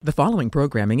The following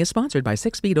programming is sponsored by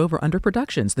 6 Feet Over Under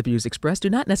Productions. The views expressed do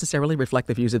not necessarily reflect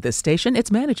the views of this station, its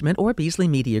management, or Beasley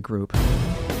Media Group.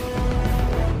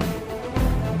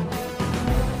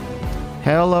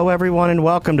 Hello, everyone, and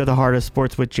welcome to the Heart of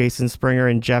Sports with Jason Springer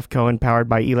and Jeff Cohen, powered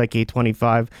by ELEC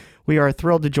 825. We are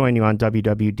thrilled to join you on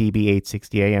WWDB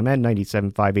 860 AM and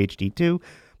 97.5 HD2,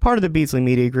 part of the Beasley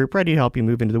Media Group, ready to help you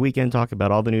move into the weekend, talk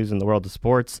about all the news in the world of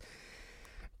sports.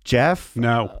 Jeff?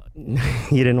 No. You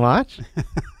didn't watch?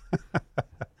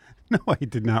 No, I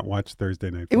did not watch Thursday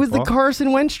Night Football. It was the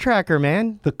Carson Wentz tracker,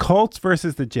 man. The Colts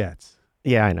versus the Jets.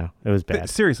 Yeah, I know. It was bad.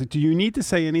 Seriously, do you need to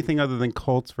say anything other than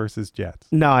Colts versus Jets?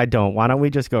 No, I don't. Why don't we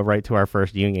just go right to our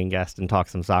first union guest and talk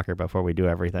some soccer before we do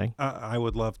everything? I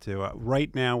would love to.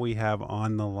 Right now we have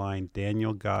on the line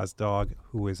Daniel Gazdag,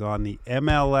 who is on the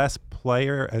MLS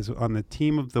player as on the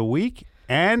team of the week.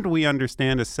 And we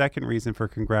understand a second reason for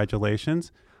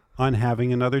congratulations on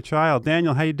having another child.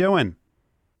 Daniel, how you doing?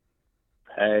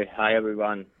 Hey, hi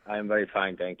everyone. I'm very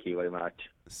fine, thank you very much.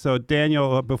 So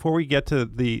Daniel, before we get to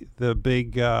the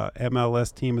big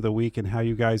MLS team of the week and how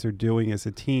you guys are doing as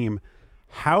a team,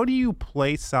 how do you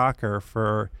play soccer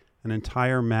for an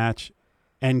entire match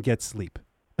and get sleep?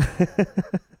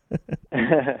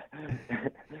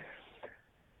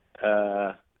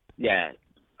 Yeah,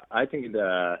 I think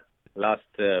the last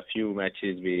few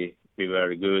matches we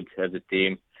were good as a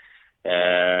team.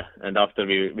 And after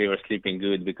we were sleeping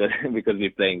good because we're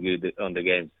playing good on the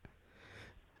games.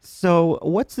 So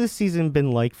what's this season been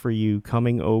like for you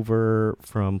coming over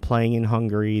from playing in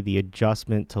Hungary, the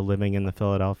adjustment to living in the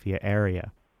Philadelphia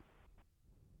area?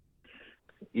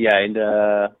 Yeah, in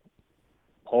the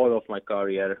whole of my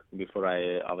career before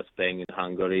I was playing in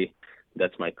Hungary,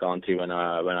 that's my country when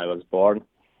I was born.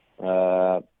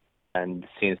 And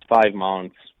since 5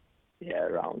 months,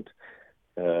 around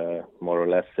more or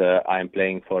less, I'm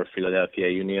playing for Philadelphia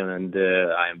Union, and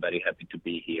I am very happy to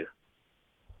be here.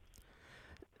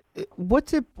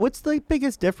 What's the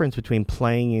biggest difference between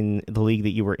playing in the league that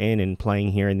you were in and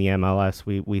playing here in the MLS?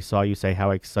 We saw you say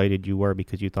how excited you were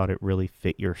because you thought it really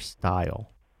fit your style.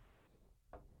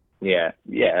 Yeah,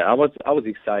 I was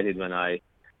excited when I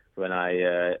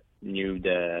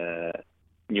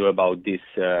knew about this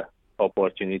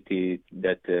opportunity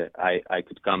that I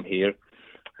could come here.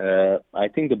 I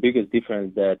think the biggest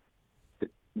difference that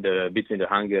between the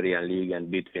Hungarian league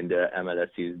and between the MLS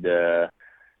is the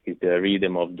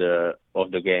rhythm of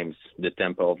the games, the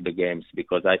tempo of the games.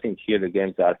 Because I think here the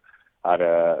games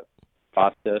are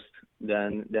fastest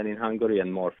than in Hungary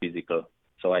and more physical.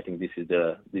 So I think this is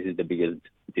the biggest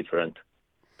difference.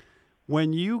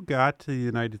 When you got to the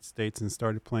United States and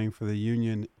started playing for the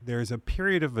Union, there's a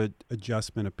period of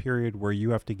adjustment, a period where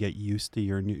you have to get used to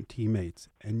your new teammates.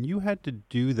 And you had to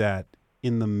do that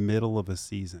in the middle of a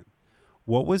season.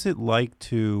 What was it like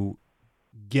to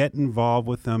get involved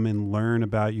with them and learn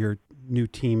about your new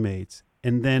teammates,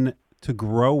 and then to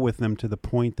grow with them to the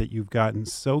point that you've gotten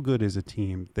so good as a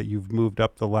team that you've moved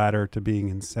up the ladder to being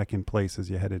in second place as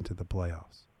you head into the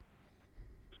playoffs?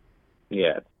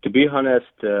 Yeah, to be honest,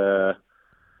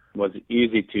 was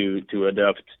easy to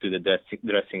adapt to the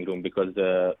dressing room because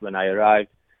when I arrived,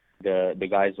 the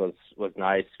guys was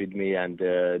nice with me, and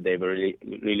they were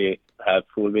really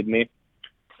helpful with me.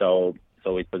 So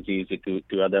it was easy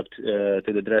to adapt to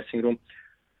the dressing room.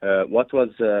 What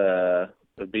was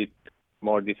a bit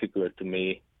more difficult to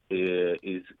me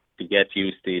is to get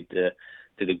used to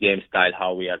the game style,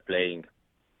 how we are playing.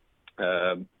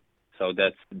 So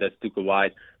that took a while,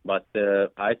 but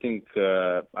I think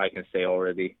I can say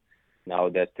already now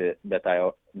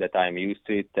that I'm used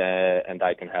to it and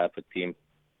I can help a team.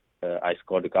 I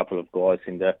scored a couple of goals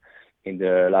in the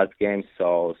last game,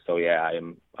 so yeah,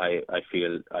 I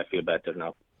feel better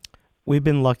now. We've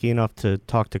been lucky enough to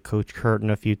talk to Coach Curtin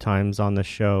a few times on the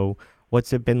show.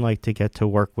 What's it been like to get to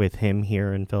work with him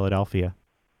here in Philadelphia?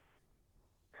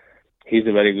 He's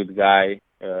a very good guy.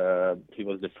 He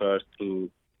was the first who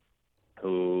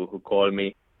called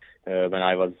me when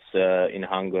I was in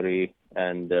Hungary,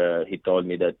 and he told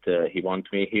me that he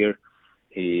wants me here.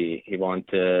 He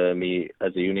wants me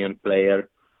as a Union player.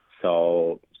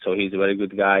 So he's a very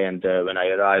good guy, and when I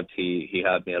arrived, he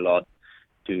helped me a lot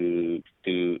to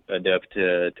adapt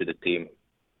to the team.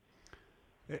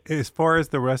 As far as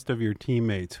the rest of your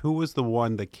teammates, who was the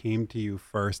one that came to you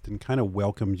first and kind of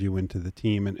welcomed you into the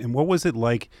team? And what was it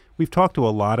like? We've talked to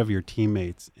a lot of your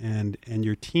teammates, and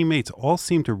your teammates all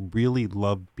seem to really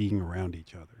love being around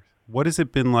each other. What has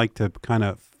it been like to kind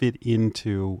of fit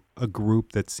into a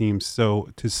group that seems so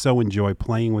enjoy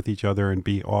playing with each other and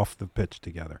be off the pitch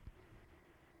together?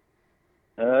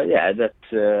 Yeah,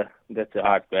 that's a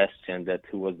hard question. That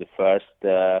who was the first?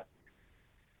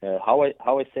 how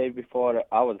I said before,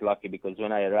 I was lucky because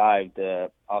when I arrived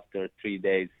after 3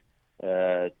 days,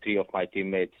 3 of my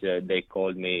teammates they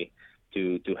called me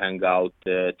to hang out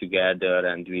together,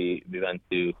 and we went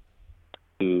to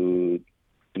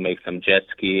make some jet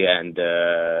ski and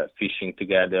fishing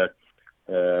together.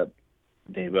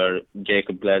 They were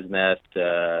Jacob Glesnes,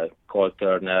 Cole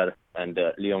Turner, and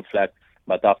Leon Fleck.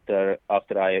 But after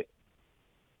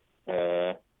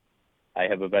I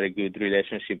have a very good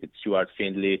relationship with Stuart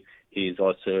Findlay. He's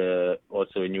also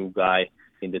a new guy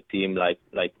in the team like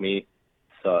me.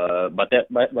 So, but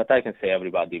I can say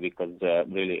everybody because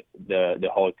really the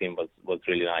whole team was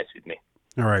really nice with me.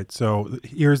 All right. So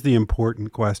here's the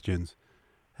important questions.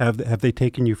 Have they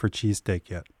taken you for cheesesteak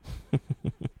yet?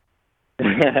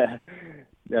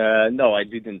 No, I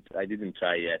didn't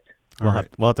try yet.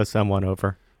 We'll have to send one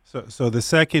over. So the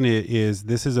second is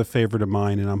this is a favorite of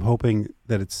mine, and I'm hoping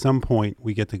that at some point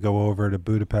we get to go over to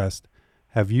Budapest.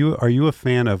 Are you a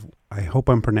fan of, I hope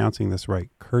I'm pronouncing this right,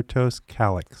 Kurtos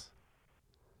Kalix?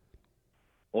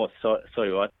 Oh,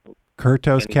 sorry, what?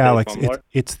 Kurtos Kalix.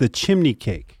 It's the chimney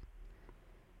cake.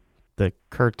 The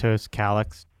Kurtos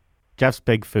Kalix. Jeff's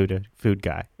big food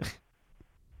guy.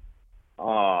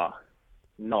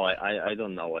 No, I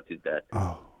don't know what is that.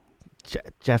 Oh.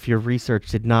 Jeff, your research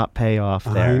did not pay off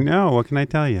there. I know. What can I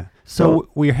tell you? So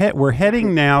we're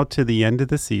heading now to the end of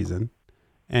the season,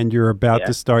 and you're about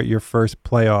to start your first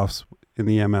playoffs in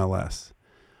the MLS.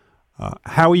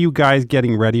 How are you guys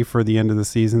getting ready for the end of the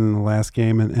season in the last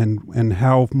game, and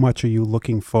how much are you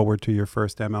looking forward to your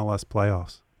first MLS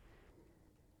playoffs?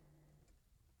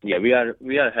 Yeah, we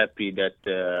are happy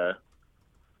that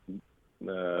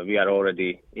we are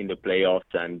already in the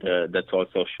playoffs, and that's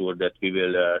also sure that we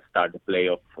will start the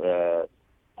playoff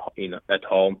at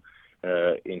home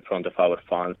in front of our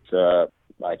fans.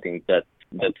 I think that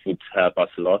would help us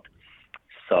a lot.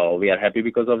 So we are happy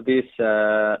because of this,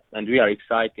 and we are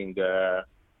exciting.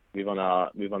 We wanna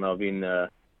win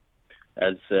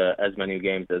as many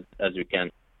games as we can.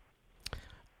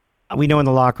 We know in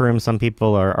the locker room some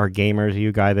people are gamers. Are you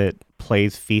a guy that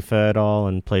plays FIFA at all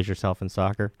and plays yourself in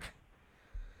soccer?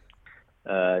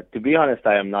 To be honest,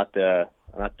 I am not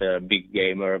a big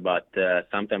gamer, but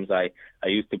sometimes I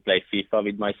used to play FIFA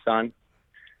with my son.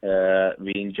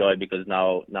 We enjoy because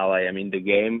now I am in the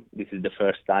game. This is the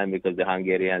first time because the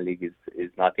Hungarian league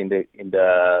is not in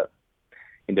the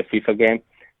FIFA game.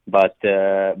 But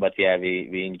yeah,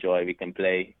 we enjoy. We can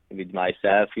play with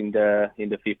myself in the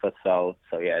FIFA. So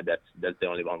yeah, that's the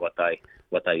only one what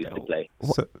I used to play.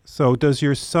 So does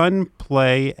your son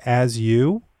play as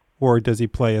you, or does he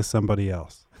play as somebody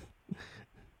else?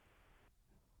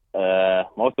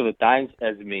 Most of the times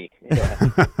as me.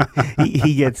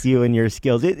 he gets you and your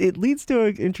skills. It leads to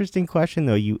an interesting question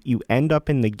though. You end up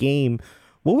in the game.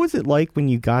 What was it like when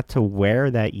you got to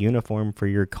wear that uniform for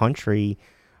your country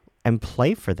and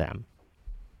play for them?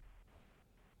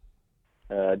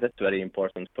 That's very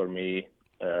important for me.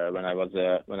 When I was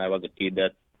a kid,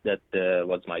 that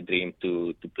was my dream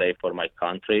to play for my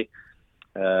country.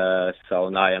 So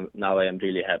now I am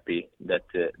really happy that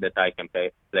I can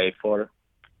play for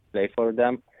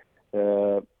them.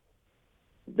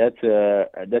 That's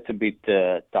a bit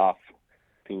tough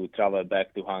to travel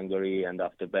back to Hungary and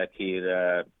after back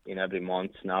here in every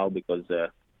month now because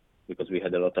we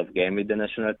had a lot of game with the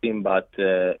national team. But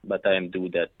I am do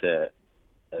that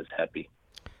as happy.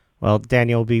 Well,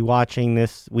 Daniel will be watching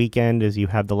this weekend as you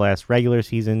have the last regular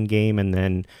season game, and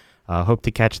then hope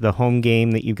to catch the home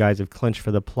game that you guys have clinched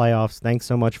for the playoffs. Thanks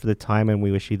so much for the time, and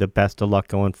we wish you the best of luck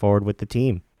going forward with the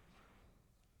team.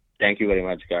 Thank you very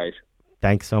much, guys.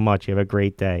 Thanks so much. You have a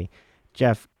great day.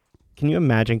 Jeff, can you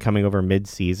imagine coming over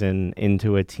mid-season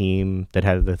into a team that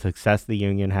had the success the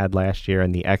Union had last year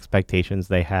and the expectations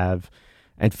they have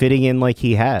and fitting in like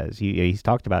he has? He's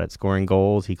talked about it, scoring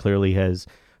goals. He clearly has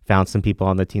found some people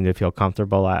on the team that feel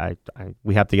comfortable.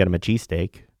 We have to get him a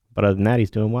cheesesteak. But other than that, he's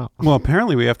doing well. Well,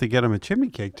 apparently we have to get him a chimney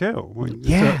cake too.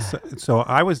 Yeah. So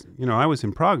I was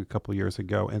in Prague a couple of years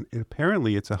ago, and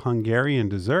apparently it's a Hungarian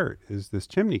dessert. Is this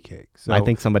chimney cake? So I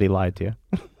think somebody lied to you.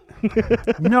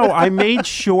 No, I made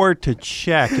sure to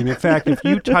check, and in fact, if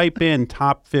you type in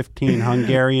top 15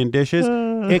 Hungarian dishes,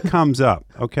 it comes up.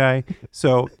 Okay,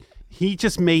 so. He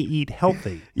just may eat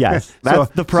healthy. Yes,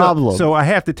 that's the problem. So I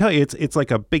have to tell you, it's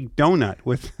like a big donut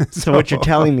with. So what you're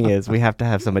telling me is we have to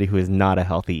have somebody who is not a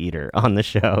healthy eater on the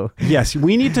show. Yes,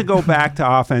 we need to go back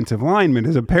to offensive linemen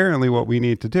is apparently what we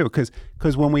need to do. Because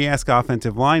when we ask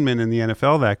offensive linemen in the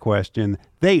NFL that question,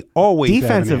 they always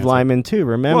defensive linemen too.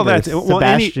 Remember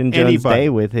Sebastian Jones-Day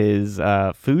with his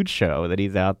food show that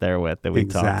he's out there with that we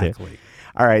talked to. Exactly.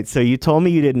 All right, so you told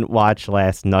me you didn't watch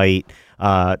last night.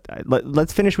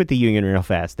 Let's finish with the Union real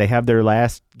fast. They have their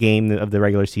last game of the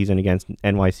regular season against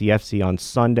NYCFC on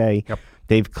Sunday. Yep.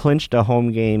 They've clinched a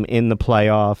home game in the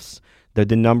playoffs. They're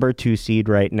the number 2 seed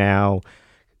right now.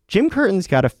 Jim Curtin's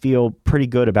got to feel pretty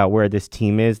good about where this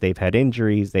team is. They've had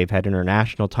injuries. They've had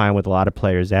international time with a lot of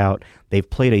players out. They've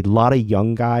played a lot of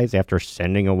young guys after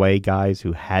sending away guys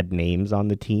who had names on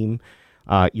the team.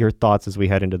 Your thoughts as we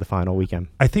head into the final weekend?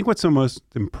 I think what's the most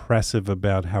impressive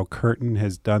about how Curtin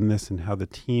has done this and how the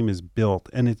team is built,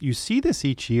 and you see this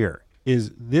each year,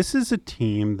 is this is a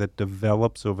team that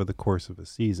develops over the course of a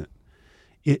season.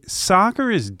 Soccer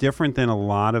is different than a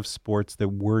lot of sports that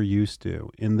we're used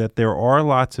to in that there are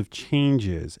lots of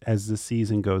changes as the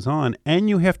season goes on, and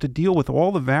you have to deal with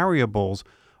all the variables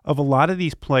of a lot of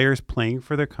these players playing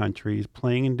for their countries,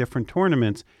 playing in different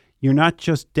tournaments. You're not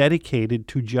just dedicated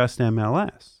to just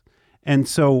MLS. And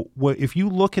so if you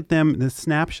look at them, the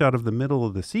snapshot of the middle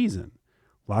of the season,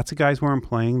 lots of guys weren't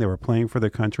playing. They were playing for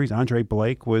their countries. Andre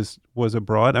Blake was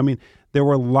abroad. I mean, there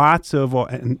were lots of,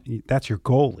 and that's your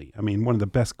goalie. I mean, one of the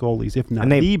best goalies, if not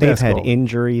the best. They've had goalie.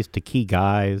 injuries to key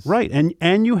guys. Right,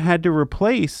 and you had to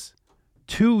replace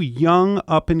 2 young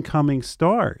up-and-coming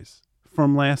stars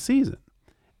from last season.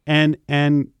 And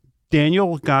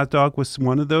Daniel Gazdag was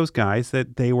one of those guys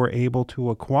that they were able to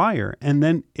acquire. And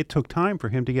then it took time for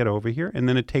him to get over here, and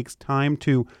then it takes time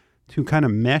to kind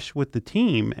of mesh with the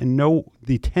team and know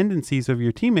the tendencies of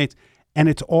your teammates, and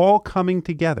it's all coming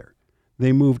together.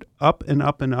 They moved up and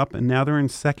up and up, and now they're in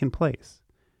second place.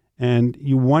 And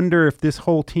you wonder if this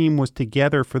whole team was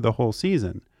together for the whole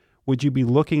season, would you be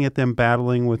looking at them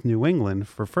battling with New England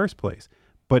for first place?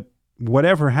 But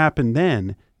whatever happened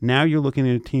then, now you're looking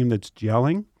at a team that's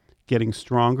gelling, getting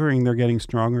stronger, and they're getting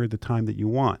stronger at the time that you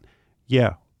want.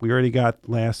 Yeah, we already got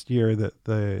last year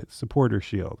the Supporter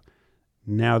Shield.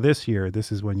 Now this year,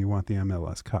 this is when you want the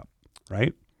MLS Cup,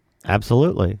 right?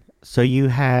 Absolutely. So you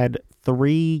had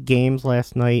 3 games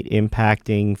last night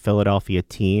impacting Philadelphia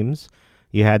teams.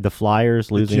 You had the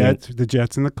Flyers losing the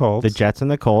Jets and the Colts. The Jets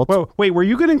and the Colts. Well, wait, were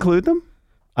you going to include them?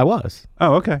 I was.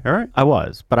 Oh, okay, all right. I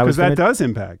was, but I was because that does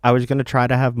impact. I was going to try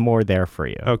to have more there for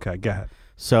you. Okay, go ahead.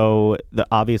 So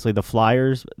obviously the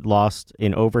Flyers lost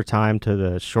in overtime to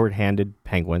the shorthanded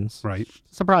Penguins. Right.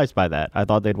 Surprised by that. I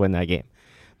thought they'd win that game.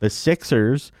 The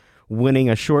Sixers winning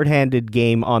a shorthanded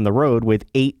game on the road with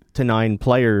 8 to 9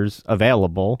 players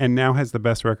available. And now has the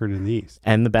best record in the East.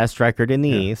 And the best record in the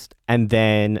East. And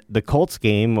then the Colts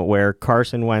game where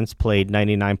Carson Wentz played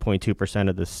 99.2%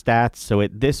 of the stats. So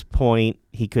at this point,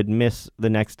 he could miss the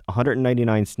next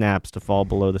 199 snaps to fall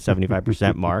below the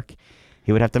 75% mark.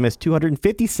 He would have to miss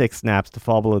 256 snaps to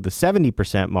fall below the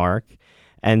 70% mark.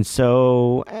 And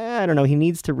so, I don't know, he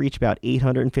needs to reach about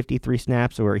 853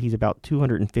 snaps, or he's about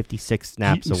 256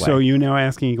 snaps away. So you now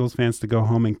asking Eagles fans to go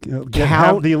home and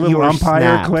have the little umpire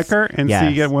snaps. clicker and Yes. see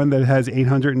you get one that has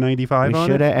 895 we on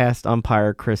it? should have asked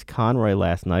umpire Chris Conroy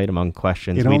last night among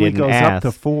questions It we only didn't goes ask.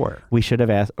 up to 4. We should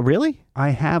have asked. Really? I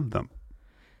have them.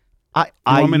 You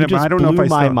just I don't know if blew I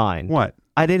my still- mind. What?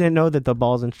 I didn't know that the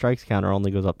balls and strikes counter only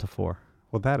goes up to 4.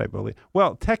 Well, that I believe.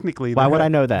 Well, technically, Why would I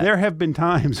know that? There have been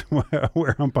times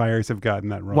where umpires have gotten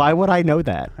that wrong. Why would I know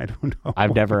that? I don't know.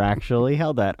 I've never actually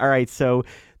held that. All right, so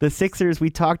the Sixers, we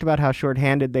talked about how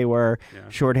shorthanded they were,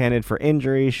 shorthanded for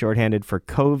injuries, shorthanded for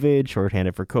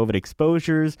COVID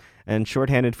exposures, and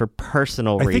shorthanded for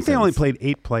personal reasons. I think they only played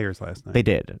 8 players last night. They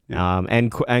did. Yeah. And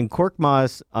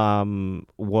Korkmaz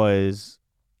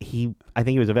I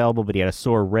think he was available, but he had a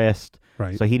sore wrist.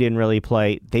 Right. So he didn't really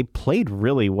play. They played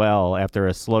really well after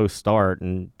a slow start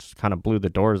and just kind of blew the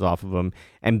doors off of him.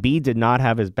 And B did not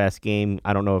have his best game.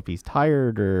 I don't know if he's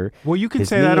tired or Well, you can his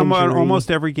say that knee on injury.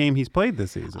 almost every game he's played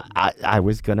this season. I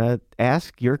was going to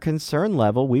ask your concern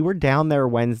level. We were down there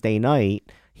Wednesday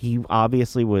night. He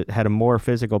obviously had a more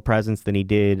physical presence than he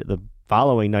did the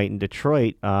following night in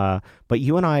Detroit. But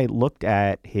you and I looked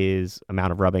at his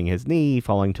amount of rubbing his knee,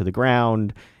 falling to the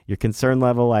ground. Your concern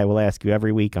level, I will ask you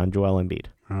every week on Joel Embiid.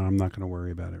 I'm not going to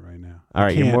worry about it right now. All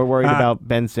right, you're more worried about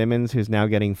Ben Simmons, who's now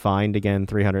getting fined again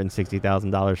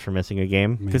 $360,000 for missing a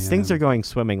game? Because things are going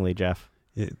swimmingly, Jeff.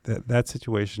 That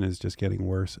situation is just getting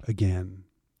worse again.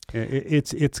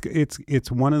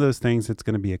 It's one of those things that's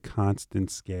going to be a constant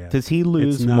scab. Does he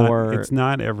lose more? It's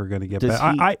not ever going to get better.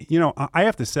 I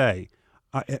have to say,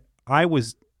 I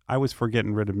was for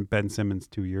getting rid of Ben Simmons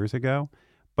 2 years ago,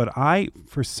 but I,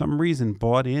 for some reason,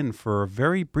 bought in for a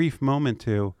very brief moment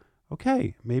to,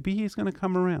 okay, maybe he's going to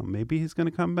come around. Maybe he's going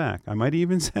to come back. I might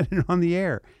even said it on the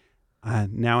air.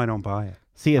 Now I don't buy it.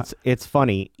 See, it's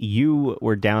funny. You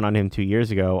were down on him 2 years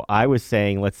ago. I was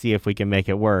saying, let's see if we can make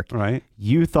it work. Right.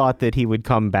 You thought that he would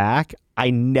come back. I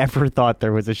never thought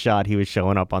there was a shot he was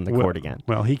showing up on the court again.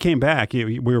 Well, he came back.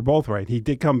 We were both right. He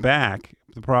did come back.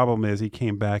 The problem is he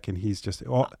came back and he's just.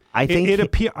 Well, I think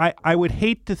I would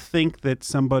hate to think that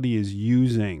somebody is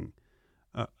using.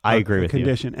 I agree with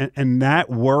condition, you. And that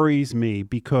worries me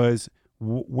because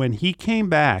when he came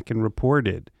back and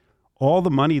reported, all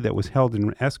the money that was held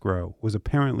in escrow was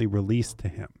apparently released to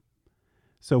him.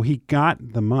 So he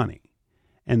got the money.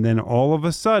 And then all of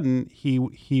a sudden,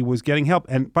 he was getting help.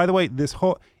 And by the way,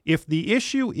 if the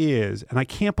issue is, and I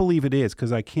can't believe it is,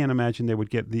 because I can't imagine the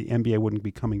NBA wouldn't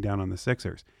be coming down on the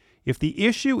Sixers. If the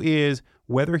issue is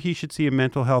whether he should see a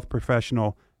mental health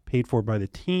professional paid for by the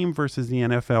team versus the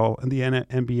NFL and the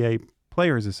NBA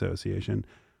Players Association,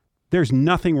 there's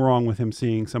nothing wrong with him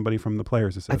seeing somebody from the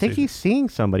Players Association. I think he's seeing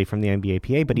somebody from the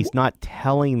NBAPA, but he's not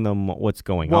telling them what's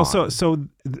going on. So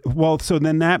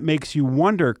then that makes you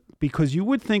wonder, because you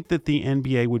would think that the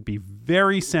NBA would be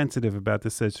very sensitive about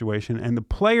this situation, and the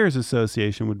Players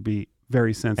Association would be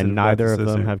very sensitive. And neither of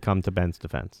them have come to Ben's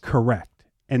defense. Correct.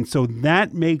 And so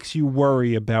that makes you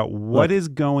worry about what is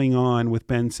going on with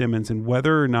Ben Simmons and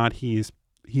whether or not he's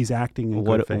acting in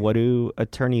good faith. What do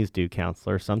attorneys do,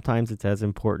 counselor? Sometimes it's as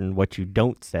important what you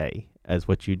don't say as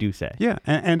what you do say. Yeah,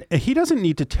 and he doesn't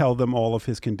need to tell them all of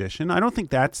his condition. I don't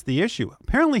think that's the issue.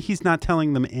 Apparently, he's not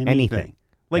telling them anything.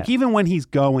 Like even when he's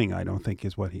going, I don't think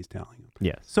is what he's telling them.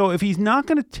 Yes. So if he's not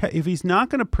going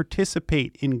to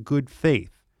participate in good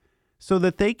faith, so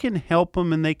that they can help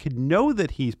him and they can know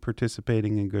that he's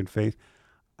participating in good faith,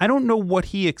 I don't know what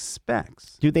he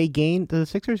expects. Do the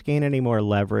Sixers gain any more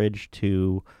leverage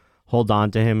to hold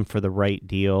on to him for the right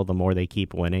deal the more they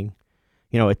keep winning?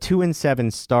 A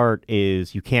 2-7 start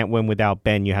is you can't win without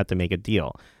Ben, you have to make a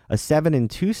deal. A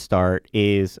 7-2 start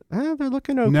is they're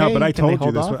looking okay. No, but I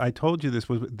told you this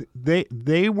was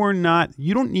they were not.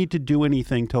 You don't need to do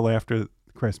anything till after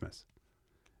Christmas,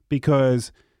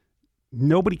 because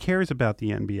nobody cares about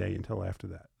the NBA until after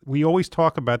that. We always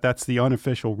talk about that's the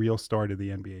unofficial real start of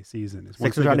the NBA season.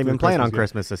 Sixers aren't even playing on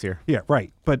Christmas this year. Yeah,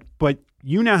 right. But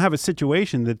you now have a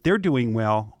situation that they're doing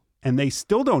well, and they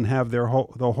still don't have the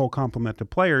whole complement of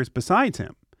players besides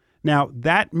him. Now,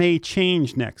 that may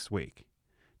change next week.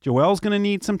 Joel's going to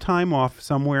need some time off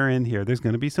somewhere in here. There's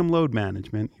going to be some load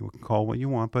management. You can call what you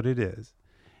want, but it is.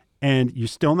 And you're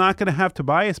still not going to have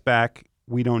Tobias back.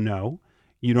 We don't know.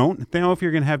 You don't know if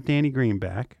you're going to have Danny Green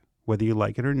back, whether you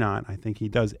like it or not. I think he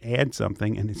does add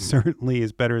something, and it certainly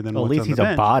is better than what's on the bench. At least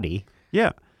he's a body.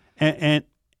 Yeah.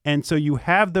 And so you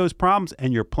have those problems,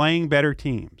 and you're playing better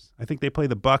teams. I think they play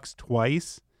the Bucks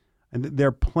twice, and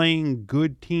they're playing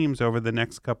good teams over the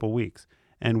next couple weeks.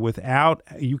 And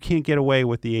you can't get away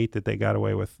with the 8 that they got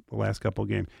away with the last couple of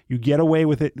games. You get away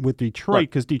with it with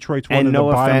Detroit because Detroit's one of the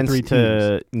bottom 3 teams. And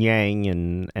no offense to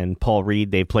Yang and Paul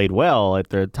Reed, they played well at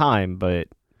their time, but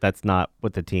that's not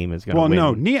what the team is going to win.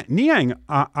 Well, no, Niang,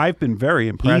 I've been very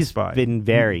impressed by. He's been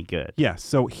very good. Yes,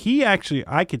 so he actually,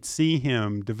 I could see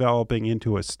him developing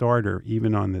into a starter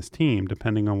even on this team,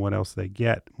 depending on what else they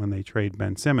get when they trade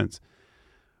Ben Simmons.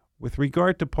 With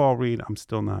regard to Paul Reed, I'm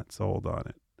still not sold on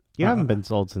it. You haven't been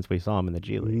sold since we saw him in the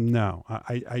G League. No,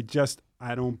 I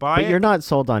don't buy it. But you're not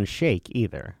sold on Shake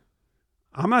either.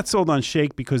 I'm not sold on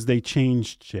Shake because they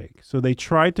changed Shake. So they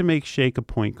tried to make Shake a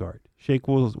point guard. Shake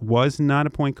was not a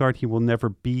point guard. He will never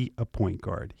be a point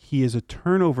guard. He is a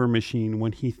turnover machine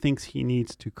when he thinks he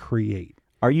needs to create.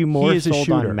 Are you more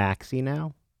sold on Maxey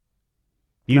now?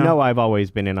 You know I've always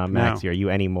been in on Maxey. Are you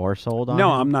any more sold on him?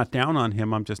 No, I'm not down on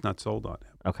him. I'm just not sold on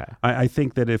him. Okay. I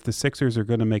think that if the Sixers are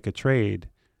going to make a trade,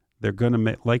 they're going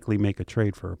to likely make a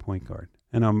trade for a point guard.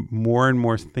 And I'm more and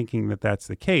more thinking that that's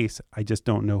the case. I just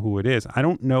don't know who it is. I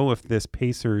don't know if this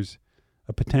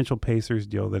a potential Pacers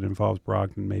deal that involves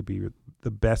Brogdon may be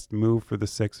the best move for the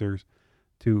Sixers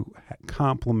to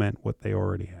complement what they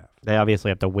already have. They obviously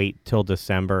have to wait till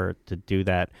December to do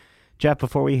that. Jeff,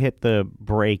 before we hit the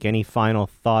break, any final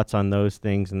thoughts on those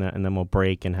things, and then we'll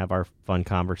break and have our fun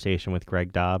conversation with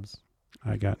Greg Dobbs?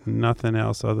 I got nothing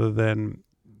else other than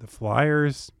the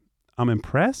Flyers. I'm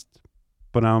impressed,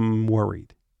 but I'm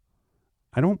worried.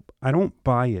 I don't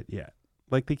buy it yet.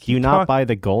 Like they keep Do you not buy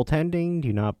the goaltending? Do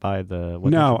you not buy the?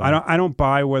 I don't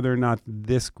buy whether or not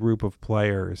this group of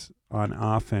players on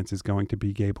offense is going to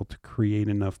be able to create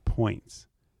enough points.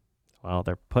 Well,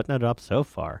 they're putting it up so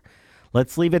far.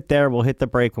 Let's leave it there. We'll hit the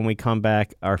break when we come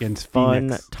back. Our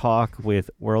fun talk with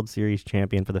World Series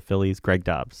champion for the Phillies, Greg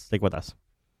Dobbs. Stick with us.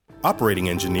 Operating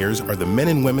engineers are the men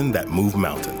and women that move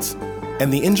mountains.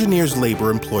 And the Engineers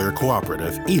Labor Employer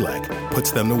Cooperative, ELEC,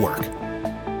 puts them to work.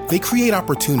 They create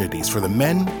opportunities for the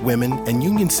men, women, and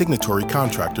union signatory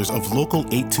contractors of Local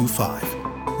 825,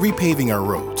 repaving our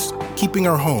roads, keeping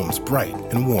our homes bright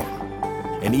and warm,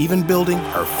 and even building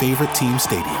our favorite team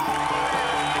stadium.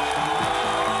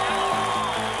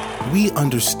 We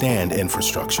understand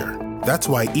infrastructure. That's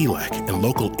why ELEC and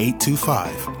Local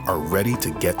 825 are ready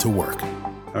to get to work.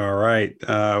 All right.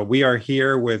 We are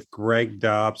here with Greg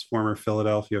Dobbs, former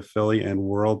Philadelphia Philly and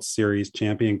World Series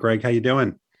champion. Greg, how you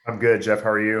doing? I'm good, Jeff.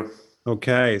 How are you?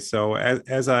 Okay. So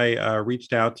as I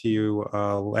reached out to you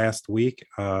last week,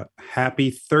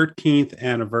 happy 13th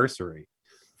anniversary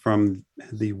from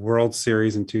the World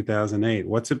Series in 2008.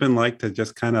 What's it been like to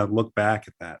just kind of look back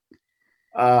at that?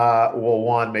 Well,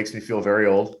 one makes me feel very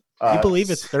old. You believe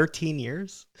it's 13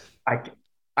 years?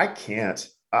 I can't.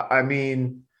 I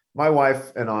mean, my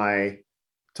wife and I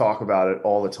talk about it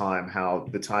all the time, how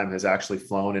the time has actually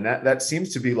flown. And that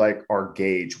seems to be like our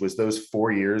gauge was those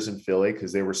 4 years in Philly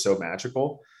because they were so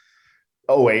magical.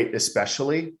 08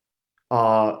 especially.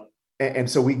 And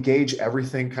so we gauge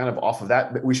everything kind of off of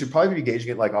that. But we should probably be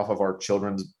gauging it like off of our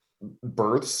children's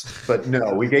births. But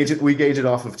no, we gauge it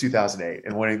off of 2008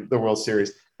 and winning the World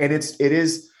Series. And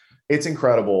it's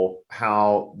incredible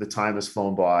how the time has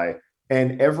flown by.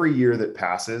 And every year that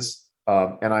passes,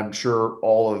 and I'm sure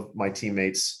all of my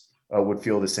teammates would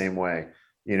feel the same way.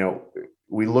 You know,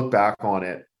 we look back on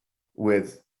it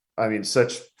with,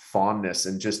 such fondness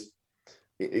and just,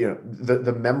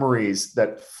 the memories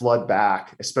that flood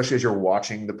back, especially as you're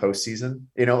watching the postseason,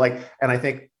 and I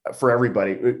think for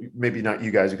everybody, maybe not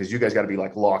you guys, because you guys got to be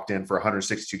like locked in for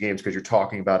 162 games because you're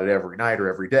talking about it every night or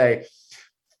every day.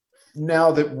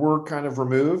 Now that we're kind of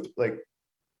removed, like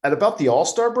at about the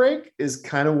All-Star break is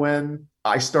kind of when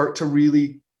I start to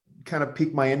really kind of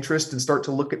pique my interest and start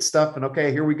to look at stuff and,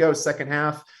 okay, here we go. Second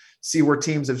half, see where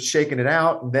teams have shaken it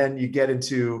out. And then you get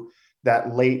into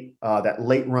that late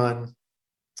run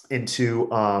into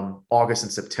August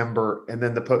and September. And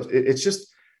then the post,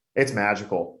 it's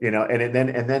magical, and then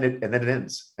it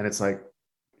ends. And it's like,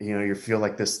 you feel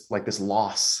like this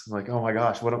loss. I'm like, oh my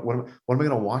gosh, what am I going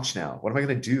to watch now? What am I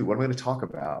going to do? What am I going to talk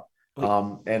about?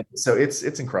 And so it's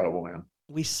incredible, man.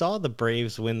 We saw the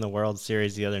Braves win the World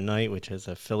Series the other night, which as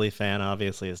a Philly fan,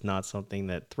 obviously is not something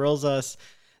that thrills us.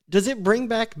 Does it bring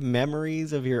back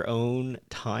memories of your own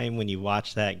time when you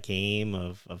watch that game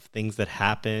of things that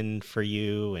happened for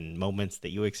you and moments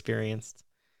that you experienced?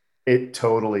 It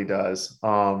totally does.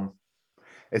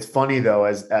 It's funny though,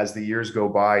 as the years go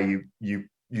by, you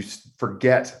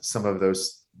forget some of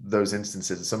those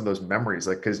instances, some of those memories,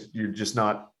 like, cause you're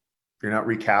not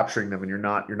recapturing them and you're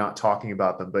not talking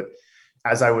about them. But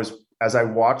as I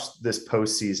watched this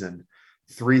postseason,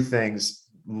 three things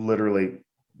literally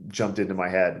jumped into my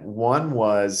head. One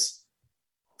was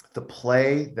the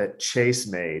play that Chase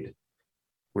made.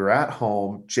 We were at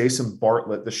home. Jason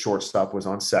Bartlett, the shortstop, was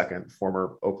on second,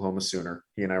 former Oklahoma Sooner.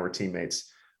 He and I were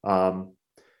teammates.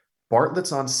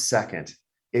 Bartlett's on second.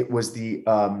 It was the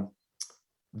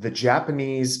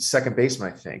Japanese second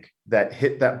baseman, I think, that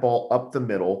hit that ball up the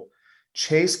middle.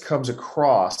 Chase comes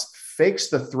across, fakes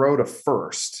the throw to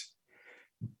first.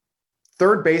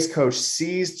 Third base coach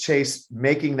sees Chase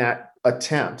making that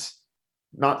attempt,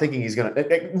 not thinking he's going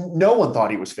to, no one thought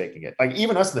he was faking it. Like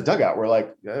even us in the dugout, we're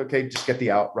like, okay, just get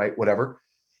the out, right? Whatever.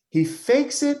 He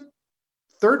fakes it.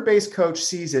 Third base coach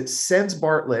sees it, sends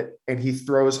Bartlett, and he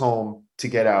throws home to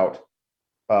get out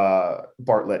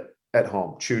Bartlett at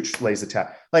home. Chooch lays the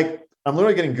tap. Like I'm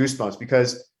literally getting goosebumps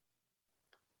because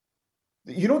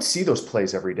you don't see those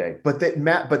plays every day, but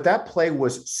that play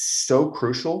was so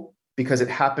crucial because it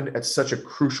happened at such a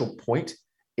crucial point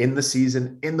in the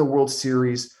season, in the World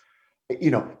Series,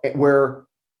 where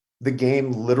the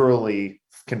game literally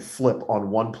can flip on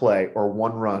one play or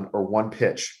one run or one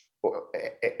pitch.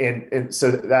 And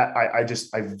so that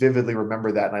I vividly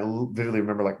remember that. And I vividly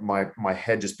remember like my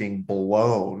head just being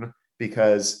blown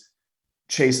because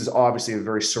Chase is obviously a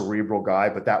very cerebral guy,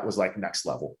 but that was like next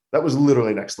level. That was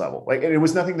literally next level. Like, and it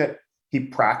was nothing that he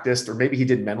practiced or maybe he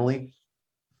did mentally.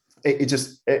 It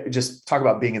just talk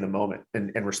about being in the moment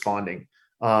and responding.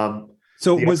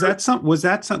 So was that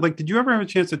something like, did you ever have a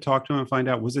chance to talk to him and find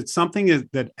out, was it something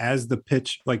that as the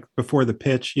pitch, like before the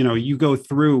pitch, you go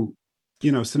through,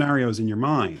 scenarios in your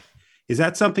mind, is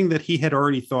that something that he had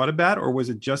already thought about, or was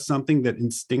it just something that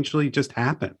instinctually just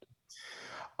happened?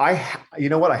 You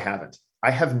know what? I haven't.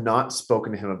 I have not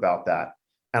spoken to him about that.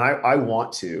 And I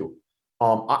want to.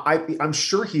 I'm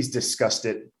sure he's discussed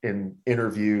it in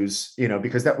interviews,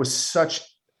 because that was such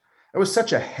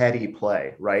a heady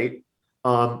play, right?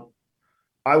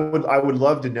 I would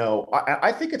love to know.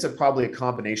 I think it's probably a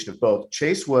combination of both.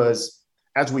 Chase was,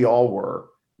 as we all were,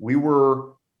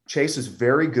 Chase is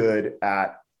very good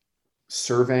at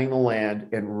surveying the land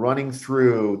and running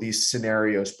through these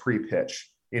scenarios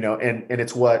pre-pitch, and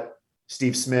it's what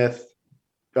Steve Smith,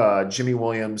 Jimmy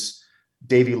Williams,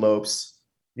 Davey Lopes,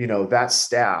 that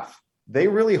staff, they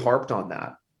really harped on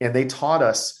that. And they taught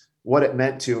us what it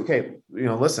meant to, okay,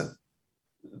 listen,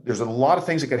 there's a lot of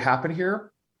things that could happen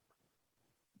here.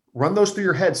 Run those through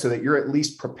your head so that you're at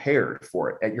least prepared for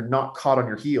it and you're not caught on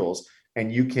your heels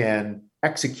and you can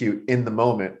execute in the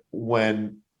moment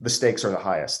when the stakes are the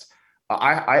highest.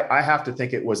 I have to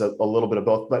think it was a little bit of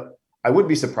both, but I wouldn't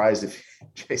be surprised if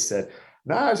Jay said,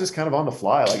 "Nah, I was just kind of on the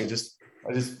fly. Like I just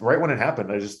right when it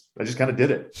happened, I just kind of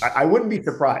did it." I wouldn't be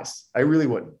surprised. I really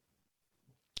wouldn't.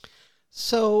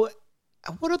 So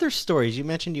what other stories? You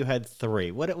mentioned you had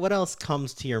 3. What else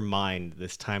comes to your mind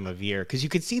this time of year? Because you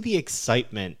could see the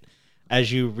excitement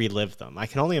as you relive them. I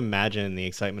can only imagine the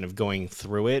excitement of going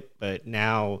through it, but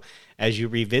now as you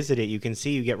revisit it, you can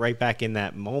see you get right back in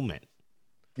that moment.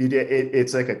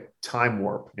 It's like a time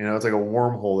warp, it's like a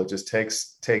wormhole that just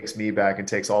takes me back and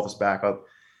takes all of us back up.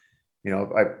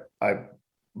 I'm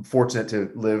fortunate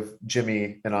to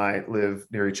Jimmy and I live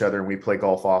near each other and we play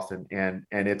golf often. And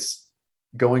it's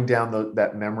going down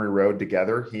that memory road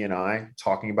together, he and I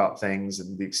talking about things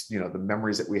and the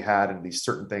memories that we had and these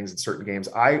certain things in certain games.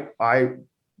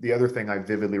 The other thing I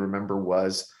vividly remember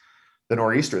was the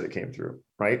nor'easter that came through.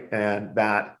 Right. And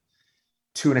that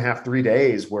 2.5, 3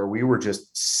 days where we were just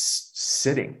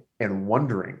sitting and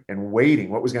wondering and waiting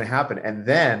what was going to happen. And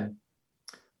then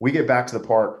we get back to the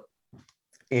park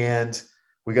and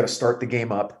we got to start the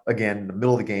game up again in the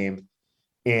middle of the game.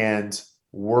 And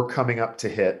we're coming up to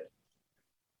hit.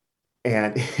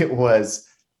 And it was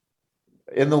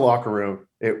in the locker room.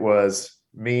 It was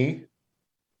me,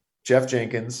 Jeff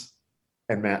Jenkins,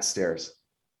 and Matt Stairs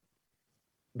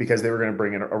because they were going to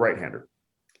bring in a right-hander.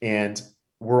 And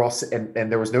we're all,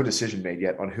 and there was no decision made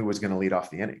yet on who was going to lead off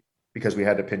the inning because we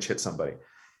had to pinch hit somebody.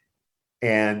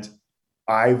 And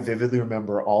I vividly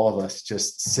remember all of us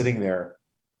just sitting there.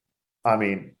 I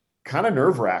mean, kind of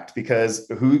nerve wracked because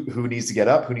who needs to get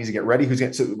up, who needs to get ready,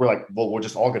 so we're like, well, we're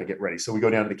just all going to get ready. So we go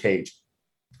down to the cage,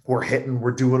 we're hitting,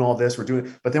 we're doing all this, but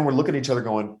then we're looking at each other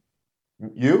going,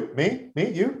 you, me,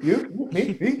 you,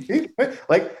 me,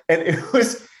 like, and it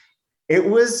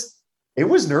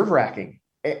was nerve wracking.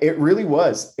 It really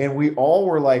was. And we all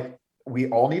were like, we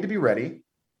all need to be ready.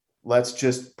 Let's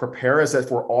just prepare as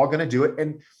if we're all going to do it.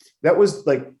 And that was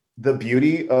like the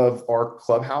beauty of our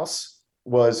clubhouse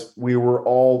was we were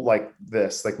all like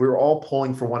this, like we were all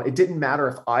pulling for one. It didn't matter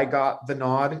if I got the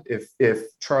nod, if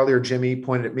Charlie or Jimmy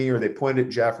pointed at me, or they pointed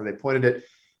at Jeff, or they pointed it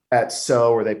at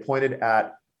or they pointed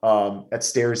at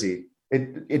Stairsy.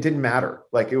 It didn't matter.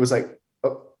 Like, it was like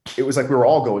we were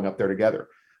all going up there together.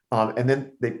 And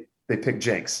then they picked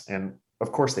Jenks, and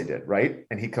of course they did. Right.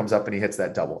 And he comes up and he hits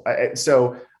that double.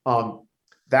 So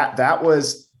that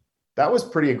was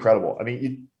pretty incredible. I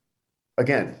mean,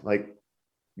 again, like,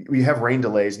 we have rain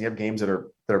delays and you have games that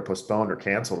are postponed or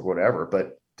canceled or whatever,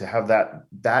 but to have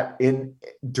that in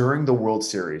during the World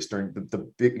Series, during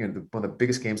the big, one of the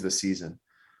biggest games of the season,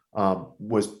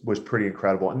 was pretty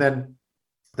incredible. And then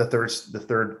the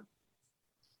third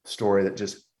story that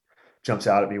just jumps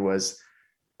out at me was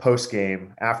post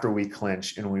game after we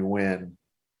clinch and we win.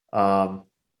 Burrell,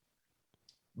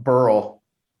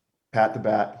 pat the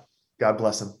bat, God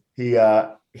bless him.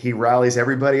 He rallies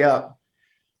everybody up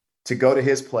to go to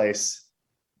his place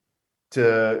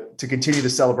to continue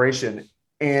the celebration.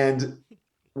 And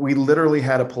we literally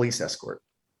had a police escort.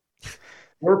 There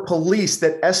were police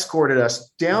that escorted us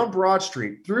down Broad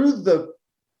Street through the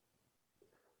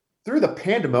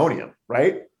pandemonium,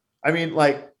 right? I mean,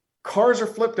 like, cars are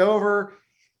flipped over,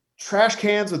 trash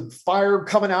cans with fire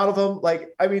coming out of them. Like,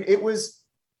 I mean,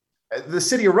 the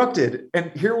city erupted, and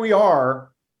here we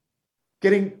are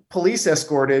getting police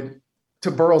escorted to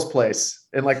Burrell's place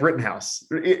in like Rittenhouse,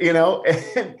 and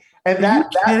Are you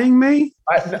kidding me?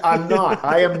 I'm not.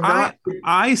 I am not.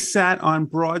 I sat on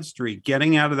Broad Street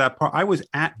getting out of that park. I was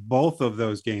at both of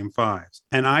those game 5s,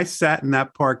 and I sat in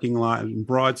that parking lot in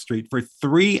Broad Street for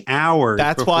 3 hours.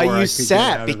 That's why you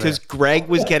sat, because Greg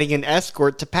was getting an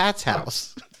escort to Pat's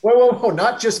house. Whoa,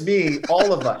 not just me,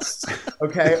 all of us.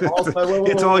 Okay.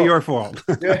 It's all your fault.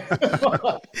 Fine.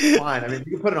 I mean,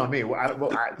 you can put it on me.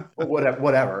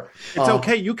 Whatever. It's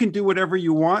okay. You can do whatever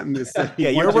you want in this city. Yeah,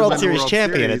 you're a World Series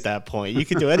champion at that point. You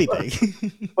can do anything.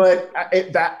 But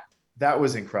that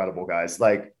was incredible, guys.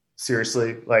 Like,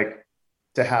 seriously, like,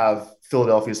 to have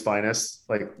Philadelphia's finest,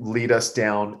 like, lead us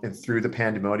down and through the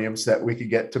pandemonium so that we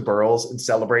could get to Burrell's and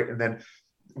celebrate. And then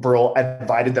Burrell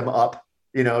invited them up,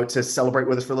 to celebrate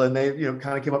with us for a little, and they,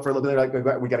 kind of came up for a little bit. They're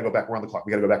like, we got to go back. We're on the clock.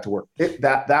 We got to go back to work.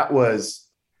 That was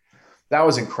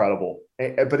incredible.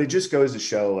 But it just goes to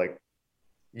show, like,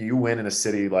 you win in a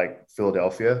city like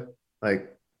Philadelphia,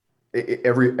 like,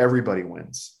 everybody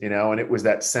wins, and it was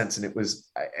that sense, and it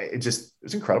was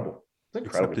incredible. It's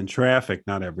incredible. Except in traffic,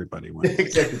 not everybody wins.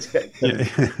 Exactly.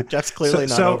 Yeah. Jeff's clearly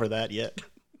not over that yet.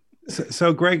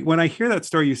 So, Greg, when I hear that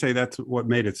story, you say that's what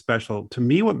made it special. To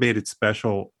me, what made it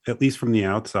special, at least from the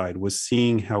outside, was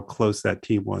seeing how close that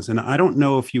team was. And I don't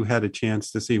know if you had a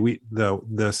chance to see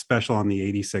the special on the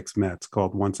 '86 Mets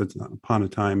called "Once Upon a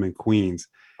Time in Queens."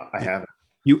 I haven't.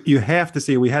 You have to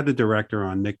see. We had the director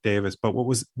on, Nick Davis, but what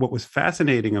was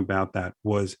fascinating about that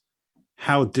was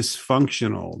how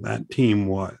dysfunctional that team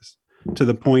was, to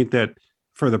the point that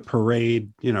for the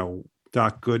parade,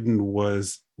 Doc Gooden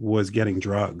was getting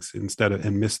drugs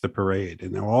and missed the parade,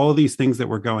 and all these things that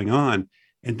were going on.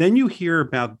 And then you hear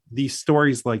about these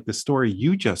stories, like the story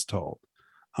you just told,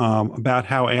 about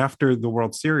how after the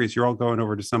World Series, you're all going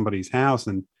over to somebody's house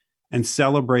and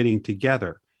celebrating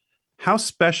together. How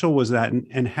special was that,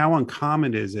 and how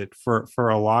uncommon is it for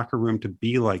a locker room to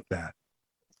be like that?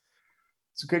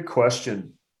 It's a good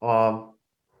question.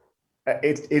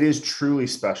 It is truly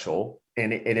special,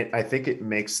 and I think it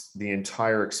makes the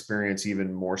entire experience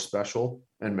even more special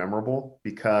and memorable,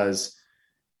 because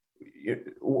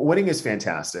winning is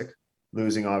fantastic.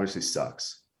 Losing obviously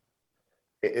sucks,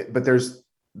 but there's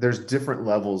different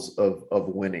levels of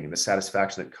winning and the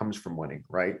satisfaction that comes from winning,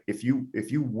 right? If you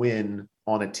win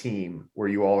on a team where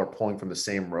you all are pulling from the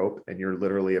same rope and you're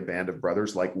literally a band of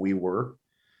brothers, like we were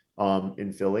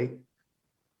in Philly,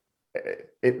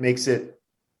 it makes it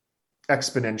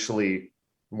exponentially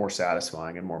more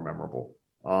satisfying and more memorable.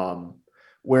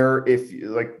 Where if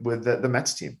like with the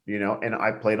Mets team, and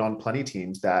I played on plenty of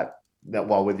teams that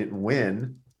while we didn't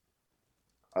win,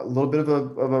 a little bit of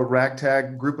a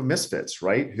ragtag group of misfits,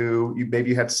 right? Who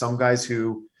you had some guys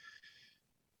who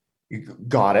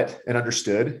got it and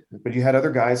understood, but you had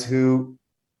other guys who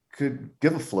could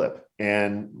give a flip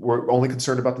and were only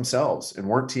concerned about themselves and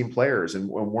weren't team players and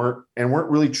weren't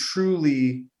really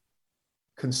truly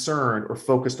concerned or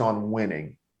focused on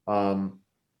winning. So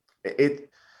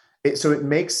it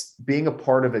makes being a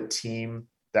part of a team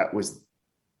that was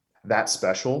that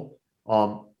special,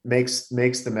 makes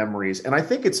the memories. And I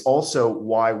think it's also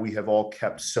why we have all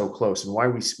kept so close, and why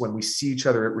when we see each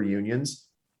other at reunions,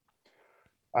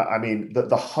 I mean,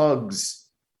 the hugs,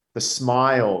 the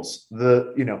smiles,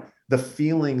 the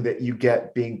feeling that you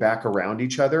get being back around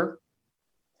each other.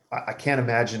 I can't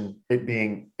imagine it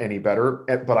being any better,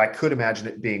 but I could imagine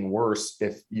it being worse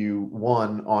if you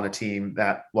won on a team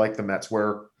that, like the Mets,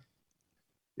 where,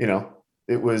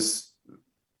 it was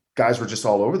guys were just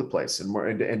all over the place and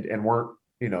weren't,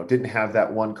 didn't have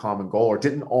that one common goal, or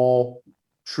didn't all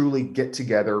truly get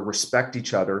together, respect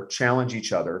each other, challenge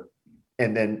each other,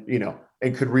 and then,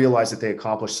 and could realize that they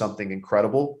accomplished something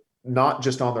incredible, not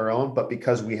just on their own, but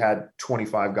because we had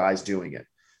 25 guys doing it.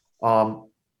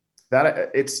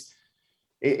 That's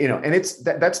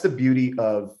the beauty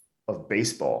of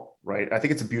baseball, right? I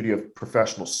think it's a beauty of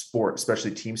professional sport,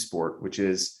 especially team sport, which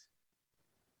is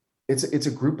it's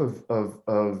a group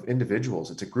of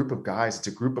individuals. It's a group of guys. It's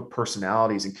a group of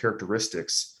personalities and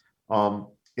characteristics.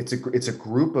 It's a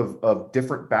group of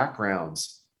different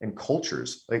backgrounds and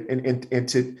cultures, and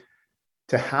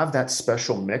to have that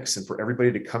special mix, and for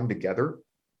everybody to come together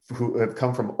who have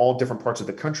come from all different parts of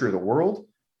the country or the world,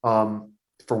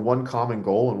 for one common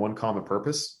goal and one common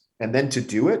purpose, and then to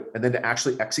do it, and then to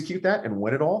actually execute that and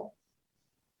win it all.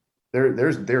 There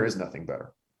is nothing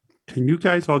better. Can you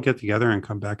guys all get together and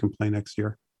come back and play next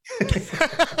year?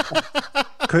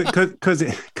 Because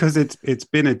it's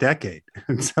been a decade,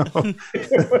 and so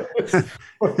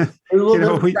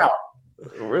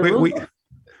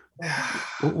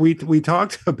we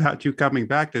talked about you coming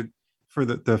back for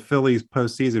the Phillies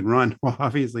postseason run. Well,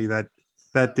 obviously that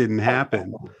didn't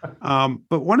happen.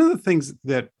 But one of the things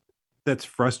that's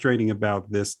frustrating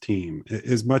about this team,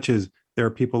 as much as there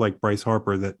are people like Bryce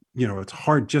Harper that, it's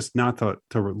hard just not to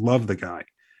love the guy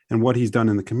and what he's done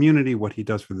in the community, what he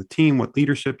does for the team, what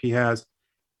leadership he has.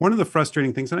 One of the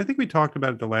frustrating things, and I think we talked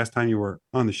about it the last time you were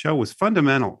on the show, was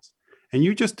fundamentals. And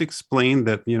you just explained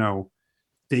that,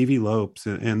 Davey Lopes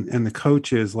and the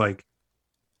coaches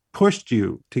pushed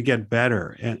you to get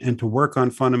better and to work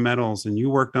on fundamentals, and you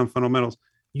worked on fundamentals.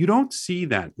 You don't see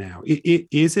that now.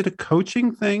 Is it a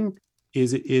coaching thing?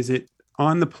 Is it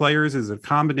on the players? Is it a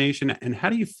combination? And how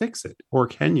do you fix it, or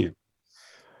can you?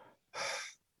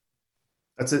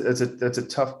 That's a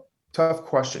tough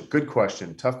question. Good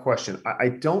question. Tough question. I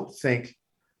don't think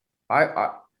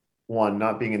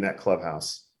not being in that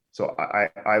clubhouse. So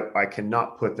I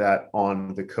cannot put that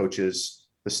on the coaches,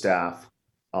 the staff,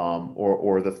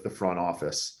 or the front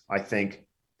office. I think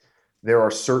there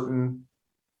are certain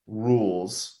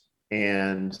rules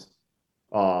and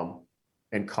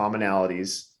and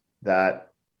commonalities that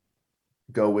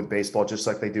go with baseball, just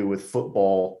like they do with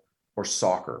football or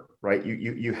soccer, right?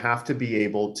 You have to be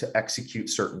able to execute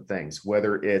certain things,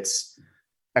 whether it's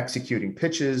executing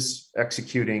pitches,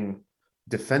 executing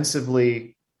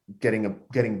defensively,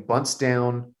 getting bunts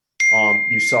down.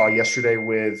 You saw yesterday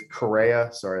with Correa.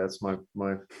 Sorry, that's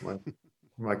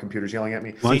my computer's yelling at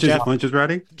me. Lunch is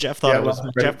ready. Jeff thought Yeah,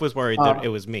 Jeff was worried that it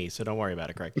was me, so don't worry about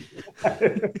it, Craig.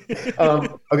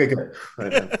 Okay, good.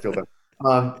 I feel better.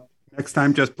 Next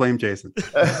time, just blame Jason.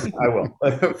 I will.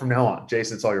 From now on,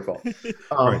 Jason, it's all your fault.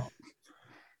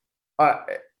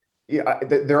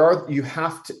 You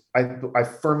have to, I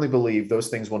firmly believe those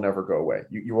things will never go away.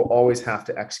 You will always have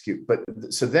to execute. But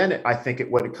so then I think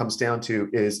what it comes down to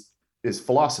is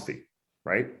philosophy,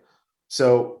 right?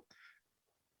 So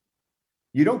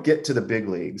you don't get to the big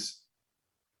leagues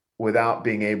without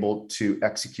being able to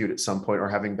execute at some point, or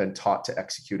having been taught to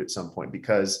execute at some point,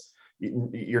 because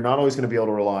you're not always going to be able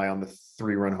to rely on the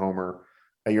 3-run homer.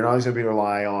 You're not always going to be able to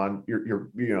rely on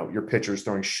your pitchers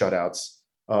throwing shutouts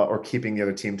or keeping the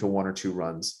other team to 1 or 2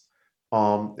 runs.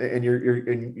 And you're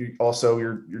going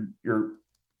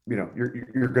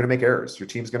to make errors. Your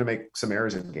team's going to make some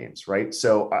errors in games, right?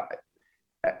 So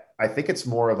I think it's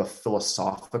more of a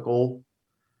philosophical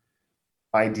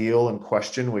ideal and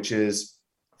question, which is,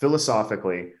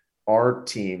 philosophically, our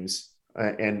teams,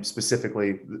 and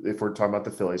specifically, if we're talking about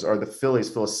the Phillies, are the Phillies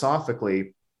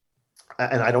philosophically,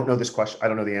 and I don't know this question, I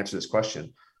don't know the answer to this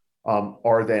question,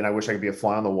 are they, and I wish I could be a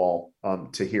fly on the wall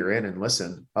to hear in and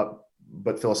listen,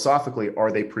 but philosophically,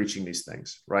 are they preaching these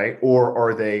things, right? Or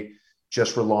are they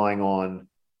just relying on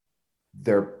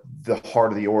the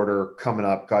heart of the order coming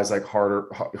up, guys like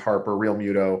Harper, Real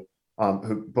Muto,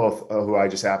 who I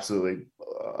just absolutely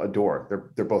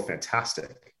adore. They're both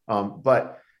fantastic.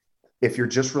 But if you're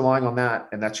just relying on that,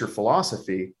 and that's your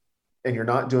philosophy, and you're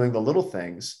not doing the little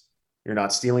things, you're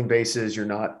not stealing bases, you're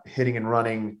not hitting and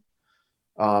running,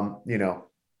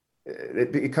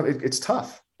 it's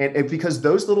tough. And because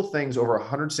those little things over a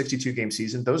 162 game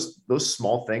season, those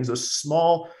small things, those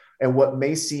small and what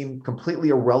may seem completely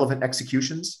irrelevant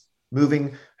executions,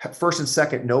 moving first and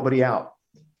second, nobody out,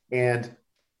 and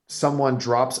someone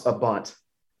drops a bunt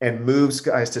and moves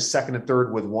guys to second and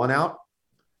third with 1 out,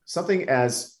 something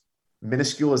as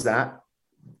minuscule as that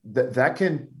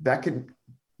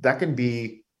can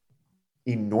be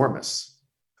enormous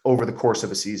over the course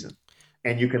of a season.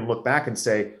 And you can look back and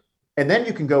say, and then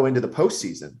you can go into the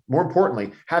postseason, more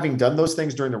importantly, having done those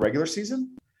things during the regular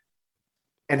season,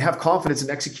 and have confidence in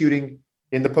executing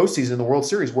in the postseason, in the World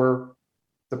Series, where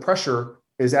the pressure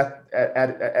is at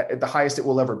the highest it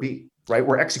will ever be, right?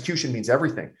 Where execution means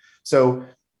everything. So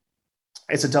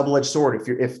it's a double-edged sword.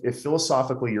 If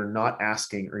philosophically you're not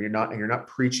asking, or you're not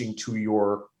preaching to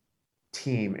your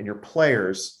team and your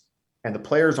players, and the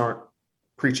players aren't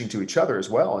preaching to each other as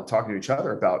well and talking to each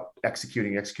other about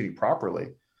executing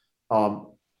properly.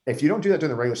 If you don't do that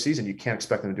during the regular season, you can't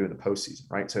expect them to do it in the postseason,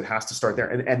 right? So it has to start there,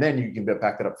 and then you can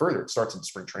back that up further. It starts in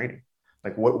spring training.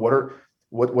 Like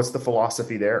what's the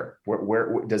philosophy there?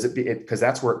 Where does it be? Because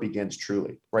that's where it begins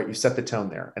truly, right? You set the tone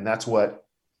there, and that's what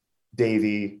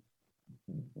Davey,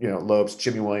 Lopes,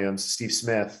 Jimmy Williams, Steve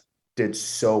Smith did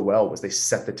so well, was they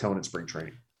set the tone in spring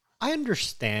training. I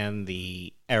understand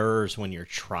the errors when you're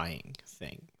trying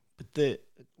thing, but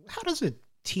how does a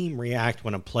team react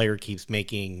when a player keeps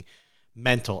making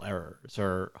mental errors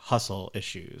or hustle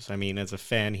issues? I mean, as a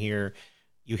fan here,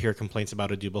 you hear complaints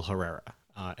about Odubel Herrera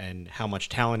and how much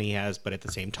talent he has, but at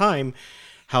the same time,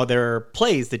 how there are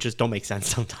plays that just don't make sense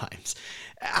sometimes.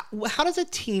 How does a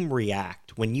team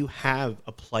react when you have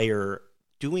a player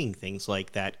doing things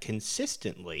like that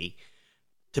consistently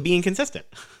to be inconsistent?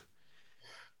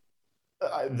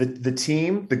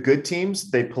 The good teams,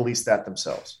 they police that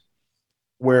themselves.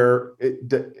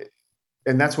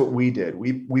 And that's what we did.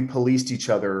 We policed each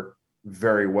other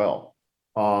very well.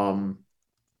 And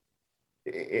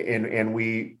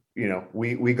we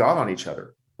got on each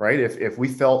other, right? If we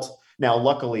felt, now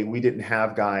luckily we didn't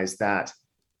have guys that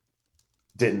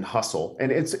didn't hustle.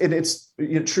 And it's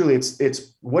truly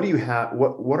what do you have?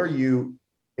 What are you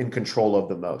in control of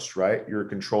the most, right? You're in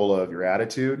control of your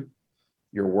attitude,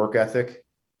 your work ethic,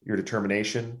 your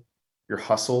determination, your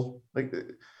hustle. Like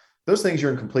those things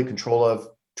you're in complete control of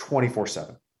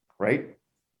 24/7, right?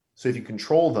 So if you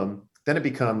control them, then it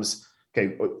becomes,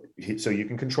 okay, so you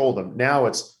can control them. Now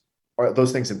are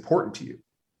those things important to you,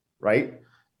 right?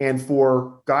 And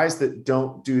for guys that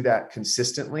don't do that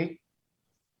consistently,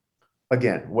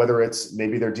 again, whether it's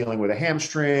maybe they're dealing with a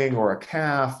hamstring or a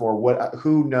calf or what,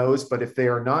 who knows, but if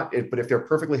they're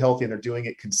perfectly healthy and they're doing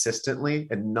it consistently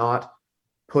and not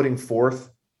putting forth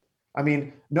I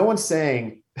mean, no one's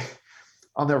saying,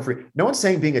 I'll never forget, no one's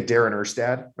saying being a Darren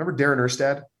Erstad. Remember Darren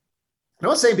Erstad? No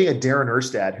one's saying being a Darren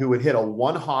Erstad who would hit a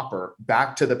one hopper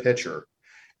back to the pitcher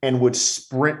and would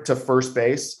sprint to first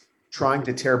base, trying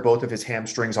to tear both of his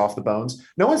hamstrings off the bones.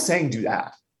 No one's saying do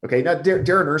that. Okay. Now,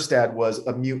 Darren Erstad was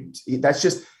a mutant.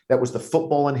 That was the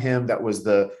football in him. That was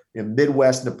the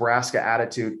Midwest Nebraska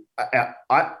attitude.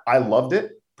 I loved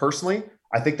it personally.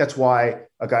 I think that's why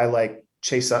a guy like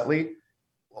Chase Utley,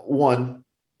 one,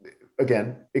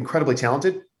 again, incredibly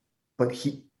talented, but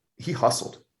he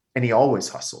hustled, and he always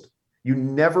hustled. You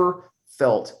never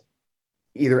felt,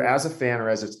 either as a fan or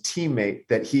as a teammate,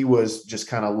 that he was just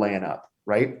kind of laying up,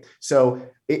 right? So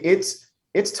it's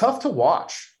tough to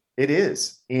watch. It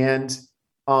is. And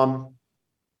I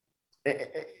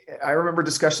remember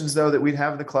discussions, though, that we'd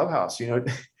have in the clubhouse. You know,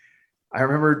 I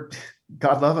remember,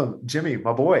 God love him, Jimmy,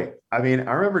 my boy. I mean,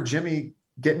 I remember Jimmy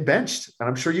getting benched, and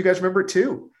I'm sure you guys remember it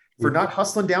too, for not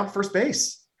hustling down first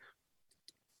base.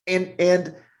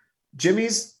 And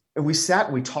Jimmy's, and we sat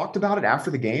and we talked about it after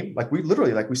the game. Like we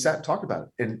sat and talked about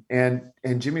it.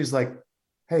 And Jimmy's like,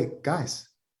 hey guys,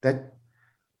 that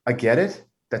I get it.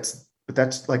 But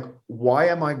that's like, why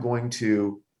am I going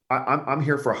to, I'm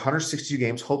here for 162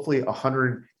 games, hopefully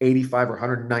 185 or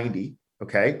 190.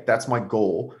 Okay. That's my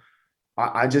goal.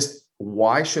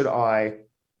 Why should I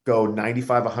go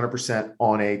 95, 100%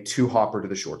 on a two hopper to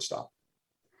the shortstop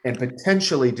and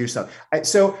potentially do something?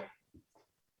 So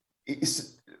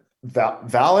it's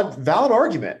valid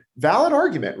argument,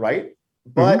 right?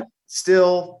 But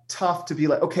still tough to be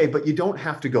like, okay, but you don't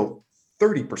have to go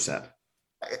 30%.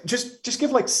 Just give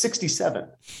like 67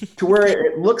 to where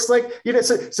it looks like, you know,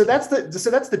 so that's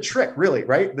the trick, really,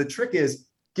 right? The trick is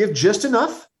give just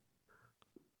enough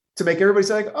to make everybody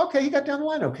say like, okay, you got down the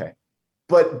line. Okay.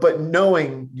 But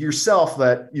knowing yourself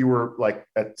that you were like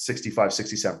at 65,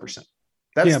 67%.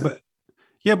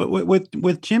 But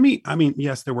with Jimmy, I mean,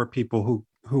 yes, there were people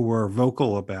who were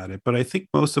vocal about it, but I think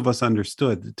most of us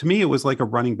understood. To me, it was like a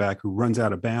running back who runs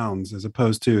out of bounds, as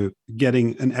opposed to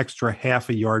getting an extra half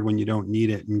a yard when you don't need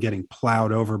it and getting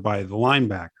plowed over by the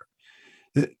linebacker.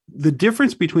 The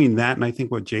difference between that and I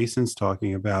think what Jason's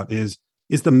talking about is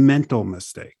the mental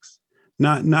mistakes,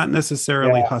 not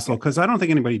necessarily hustle, because I don't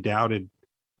think anybody doubted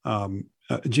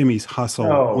Jimmy's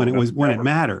hustle when it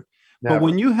mattered. Never. But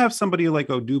when you have somebody like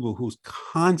Odubel who's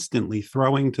constantly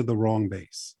throwing to the wrong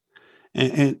base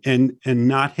and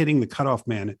not hitting the cutoff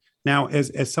man. Now,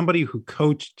 as somebody who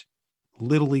coached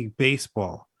Little League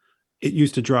baseball, it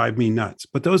used to drive me nuts.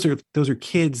 But those are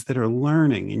kids that are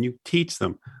learning, and you teach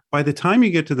them. By the time you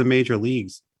get to the major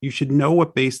leagues, you should know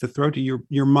what base to throw to.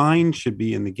 Your mind should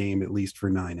be in the game at least for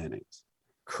 9 innings.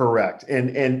 Correct.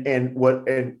 And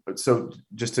so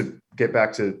just to get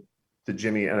back to the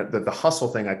Jimmy and the hustle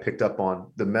thing, I picked up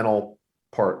on the mental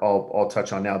part. I'll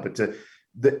touch on now, but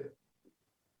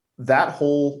that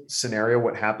whole scenario,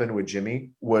 what happened with Jimmy,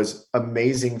 was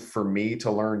amazing for me to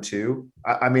learn too.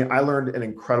 I mean, I learned an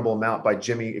incredible amount by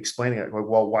Jimmy explaining it. Like,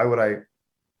 well, why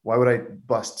would I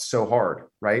bust so hard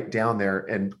right down there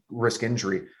and risk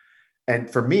injury? And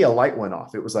for me, a light went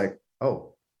off. It was like,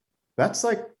 oh, that's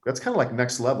kind of like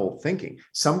next level thinking.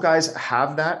 Some guys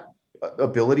have that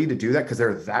ability to do that because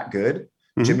they're that good.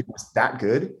 Mm-hmm. Jimmy was that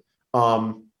good.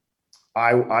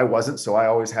 I wasn't, so I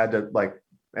always had to like,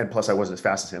 and plus I wasn't as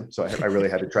fast as him, so I really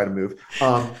had to try to move.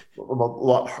 I'm a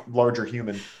lot larger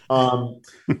human. But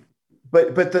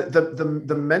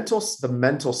the mental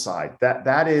side,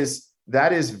 that is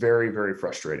very, very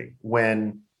frustrating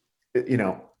when, you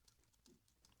know,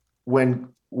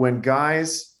 when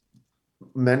guys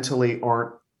mentally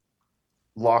aren't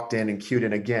locked in and cued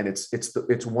in. Again,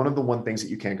 it's one of the things that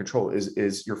you can't control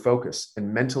is your focus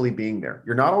and mentally being there.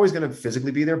 You're not always going to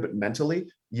physically be there, but mentally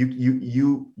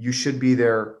you should be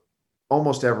there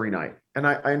almost every night. And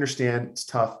I understand it's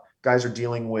tough. Guys are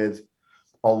dealing with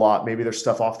a lot. Maybe there's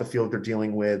stuff off the field they're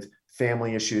dealing with,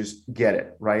 family issues. Get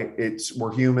it, right?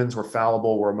 We're humans, we're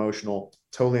fallible, we're emotional.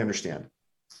 Totally understand.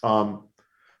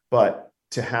 But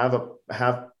to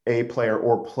have a player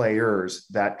or players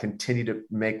that continue to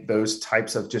make those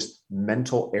types of just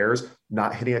mental errors,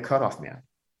 not hitting a cutoff man,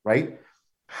 right?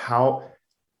 How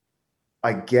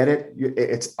I get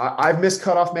it. I've missed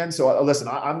cutoff men. So listen,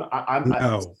 I'm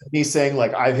me saying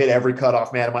like I've hit every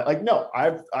cutoff man. I'm like, no,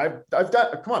 I've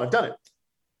done it.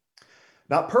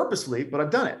 Not purposely, but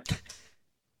I've done it.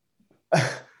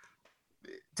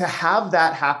 To have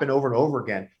that happen over and over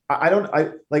again,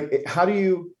 I like, how do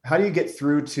you get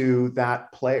through to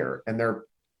that player? And there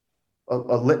are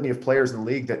a litany of players in the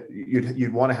league that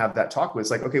you'd want to have that talk with.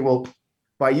 It's like, okay, well,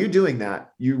 by you doing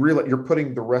that, you're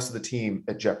putting the rest of the team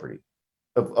at jeopardy.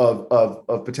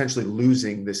 of potentially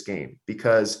losing this game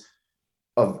because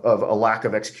of a lack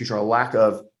of execution or a lack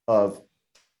of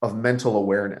mental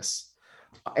awareness.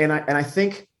 And I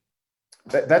think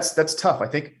that's tough. I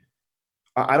think,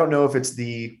 I don't know if it's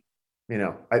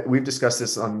we've discussed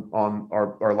this on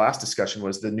our last discussion,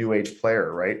 was the new age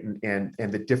player, right? And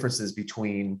the differences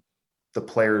between the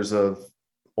players of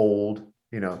old,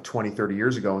 20, 30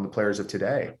 years ago and the players of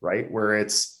today, right? Where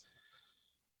it's,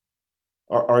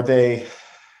 are they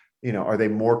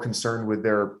more concerned with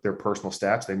their personal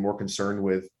stats? Are they more concerned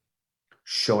with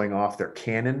showing off their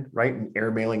cannon, right? And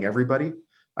airmailing everybody.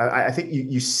 I think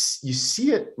you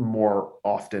see it more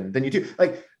often than you do.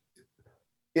 Like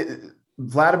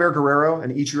Vladimir Guerrero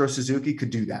and Ichiro Suzuki could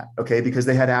do that, okay, because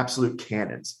they had absolute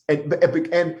cannons and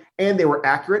they were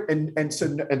accurate, and so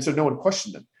no one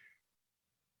questioned them.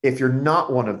 If you're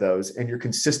not one of those and you're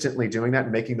consistently doing that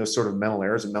and making those sort of mental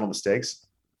errors and mental mistakes,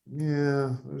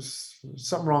 yeah, there's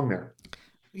something wrong there.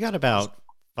 We got about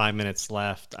 5 minutes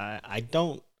left. I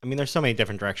mean, there's so many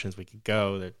different directions we could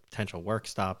go. The potential work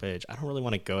stoppage. I don't really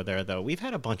want to go there, though. We've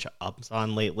had a bunch of umps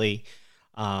on lately.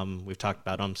 We've talked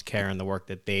about umps care and the work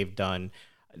that they've done.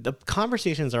 The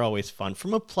conversations are always fun.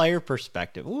 From a player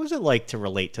perspective, what was it like to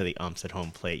relate to the umps at home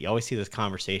plate? You always see those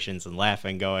conversations and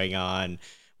laughing going on.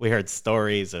 We heard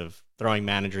stories of throwing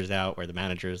managers out where the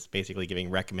manager's basically giving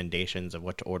recommendations of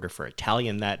what to order for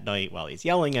Italian that night while he's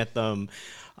yelling at them.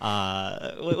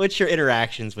 What's your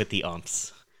interactions with the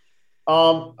umps?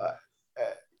 While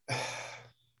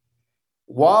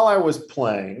I was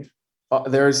playing,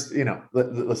 there's,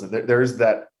 listen, there's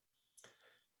that.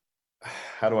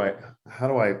 How do I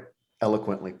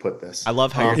eloquently put this? I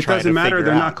love how you're it trying doesn't to matter. figure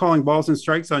They're out. not calling balls and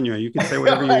strikes on you. You can say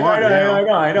whatever you want.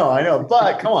 I know.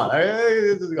 But come on.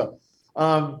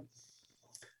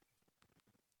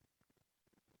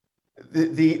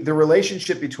 The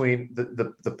relationship between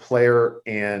the player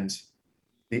and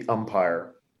the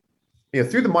umpire,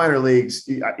 through the minor leagues,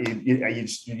 you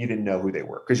didn't know who they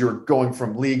were because you were going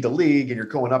from league to league and you're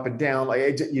going up and down.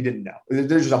 Like you didn't know.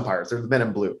 They're just umpires. They're the men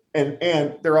in blue, and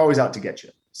they're always out to get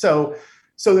you. So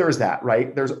there was that,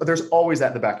 right? There's always that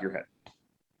in the back of your head.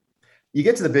 You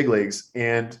get to the big leagues,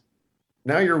 and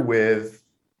now you're with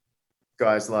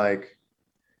guys like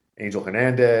Angel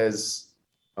Hernandez,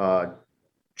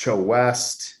 Joe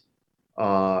West,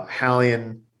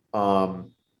 Hallion,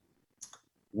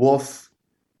 Wolf.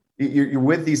 You're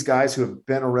with these guys who have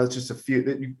been around, just a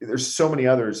few. There's so many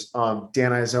others.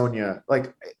 Dan Izonia,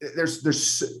 like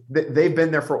they've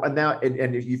been there for now.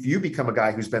 And if you become a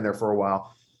guy who's been there for a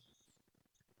while,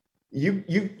 you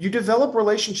develop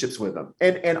relationships with them.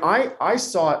 And I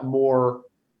saw it more.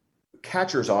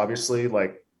 Catchers, obviously,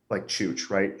 like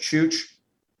Chooch, right? Chooch,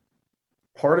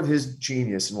 part of his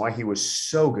genius and why he was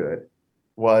so good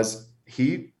was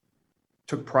he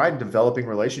took pride in developing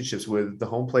relationships with the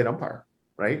home plate umpire.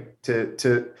 Right.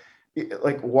 To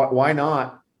why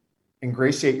not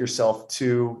ingratiate yourself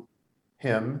to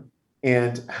him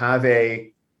and have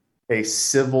a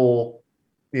civil,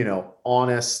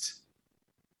 honest,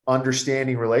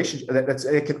 understanding relationship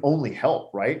it can only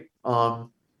help. Right.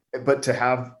 But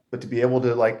to be able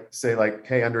to say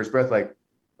hey, under his breath,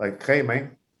 hey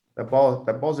man, that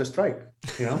ball's a strike,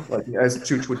 as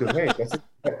Chooch would do. Hey,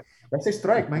 that's a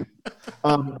strike, man.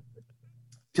 But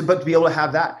to be able to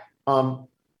have that,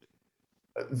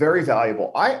 very valuable.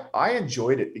 I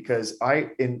enjoyed it because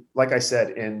like I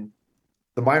said, in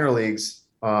the minor leagues,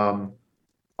 I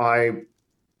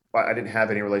didn't have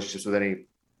any relationships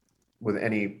with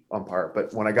any umpire,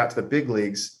 but when I got to the big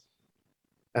leagues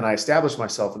and I established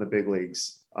myself in the big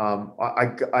leagues,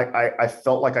 I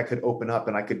felt like I could open up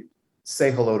and I could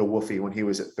say hello to Wolfie when he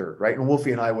was at third, right? And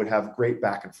Wolfie and I would have great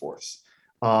back and forths.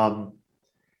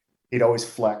 He'd always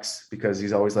flex because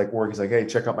he's always work. He's like, hey,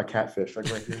 check out my catfish. Right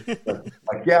here.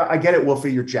 Yeah, I get it,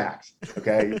 Wolfie. You're jacked.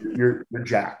 Okay. You're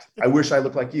jacked. I wish I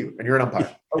looked like you and you're an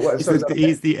umpire.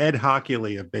 He's the Ed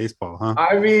Hockley of baseball, huh?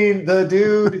 I mean, the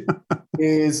dude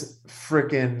is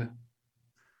freaking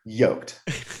yoked.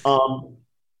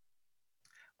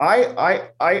 I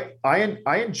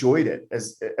enjoyed it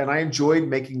and I enjoyed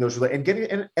making those and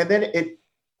getting, and then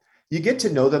you get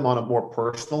to know them on a more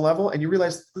personal level and you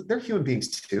realize they're human beings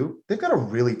too. They've got a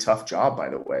really tough job, by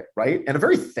the way. Right. And a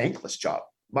very thankless job,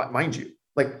 mind you,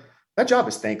 that job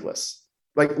is thankless,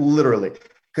 literally,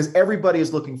 because everybody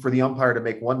is looking for the umpire to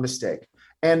make one mistake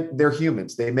and they're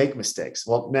humans. They make mistakes.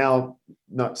 Well, now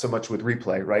not so much with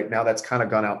replay, right? Now that's kind of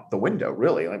gone out the window,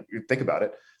 really. You think about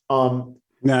it.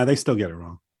 Nah, they still get it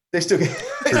wrong. They still get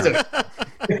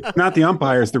not the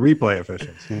umpires, the replay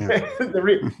officials. Yeah.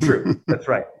 True. That's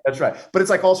right. But it's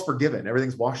all's forgiven.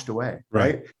 Everything's washed away.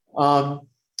 Right.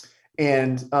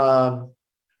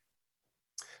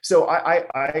 So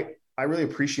I really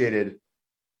appreciated,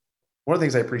 one of the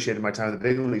things I appreciated in my time in the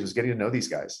big leagues was getting to know these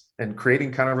guys and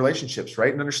creating kind of relationships,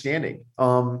 right? And understanding,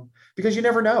 because you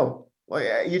never know.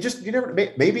 You never,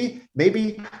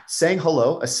 maybe saying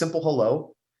hello, a simple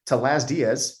hello to Laz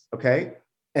Diaz. Okay.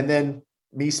 And then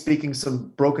me speaking some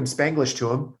broken Spanglish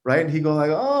to him, right? And he going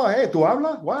like, "Oh, hey, tu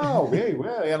habla? Wow, hey,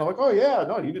 well," and I'm like, "Oh yeah,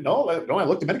 no, you didn't know? Don't I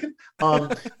look Dominican?"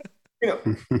 You know,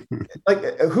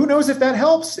 like who knows if that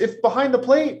helps? If behind the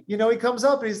plate, you know, he comes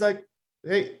up and he's like,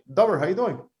 "Hey, Dubber, how you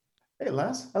doing? Hey,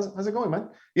 Laz, how's it going, man?"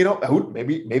 You know,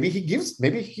 maybe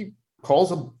he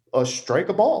calls a strike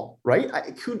a ball, right?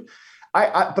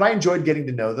 But I enjoyed getting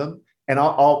to know them, and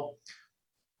I'll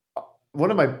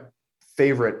one of my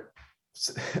favorite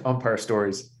umpire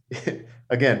stories,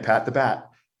 again, Pat the Bat.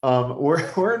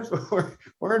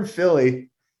 We're in Philly,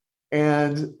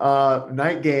 and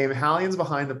night game. Hallian's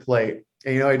behind the plate,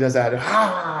 and you know he does that.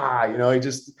 You know,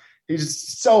 he's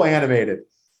just so animated,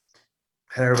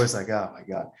 and everybody's like, "Oh my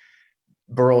god!"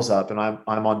 Burrow's up, and I'm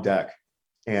on deck,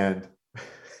 and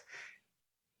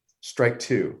strike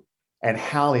two, and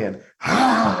Hallian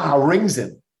rings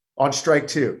him on strike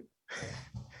two.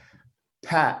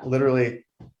 Pat literally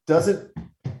doesn't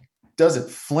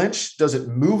flinch, doesn't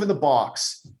move in the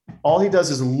box. All he does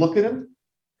is look at him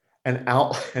and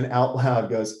out loud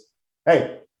goes,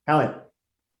 "Hey, Hallian,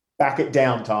 back it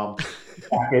down, Tom.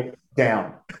 Back it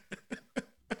down."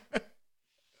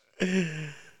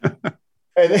 And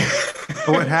then,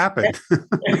 what happened?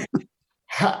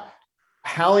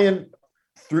 Hallian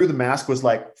through the mask was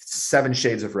like 7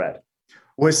 shades of red.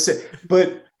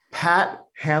 But Pat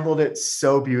handled it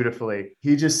so beautifully.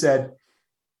 He just said,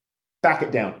 "Back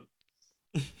it down,"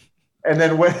 and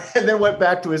then went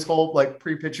back to his whole like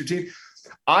pre-pitch routine.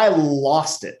 I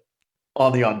lost it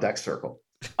on the on deck circle.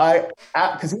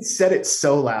 Because he said it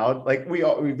so loud, like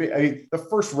the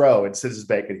first row and Citizens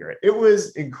Bank could hear it. It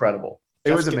was incredible.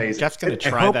 It was amazing. Jeff's gonna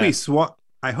try I hope that.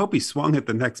 I hope he swung at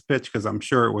the next pitch because I'm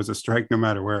sure it was a strike no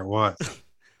matter where it was.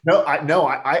 No. I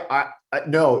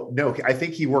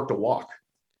think he worked a walk.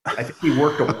 So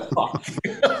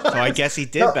I guess he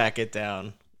did back it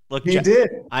down. Look, he Jeff, did.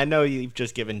 I know you've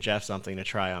just given Jeff something to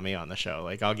try on me on the show.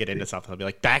 Like I'll get into something. I'll be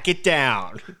like, "Back it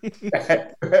down."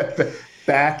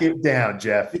 Back it down,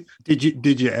 Jeff.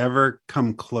 Did you ever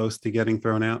come close to getting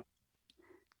thrown out?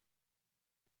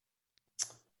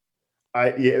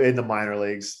 In the minor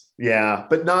leagues, yeah,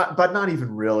 but not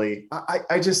even really. I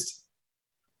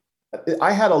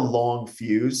had a long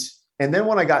fuse, and then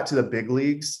when I got to the big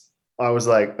leagues, I was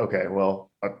like, okay, well,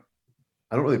 I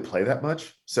don't really play that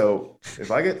much, so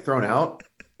if I get thrown out,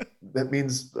 that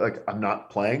means like I'm not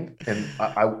playing, and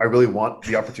I really want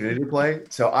the opportunity to play.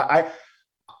 So I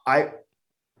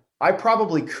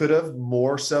probably could have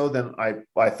more so than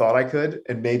I thought I could,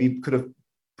 and maybe could have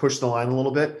pushed the line a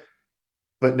little bit.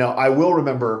 But no, I will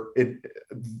remember it.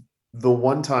 The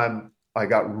one time I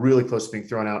got really close to being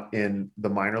thrown out in the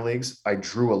minor leagues, I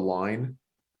drew a line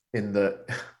in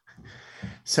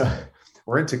so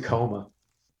we're in Tacoma.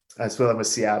 That's what I'm with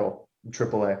Seattle in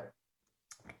AAA.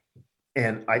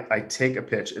 And I take a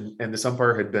pitch, and this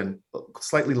umpire had been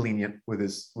slightly lenient with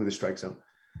his strike zone.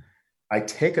 I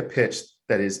take a pitch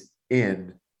that is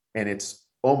in, and it's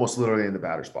almost literally in the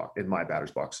batter's box, in my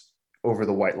batter's box, over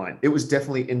the white line. It was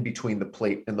definitely in between the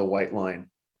plate and the white line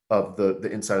of the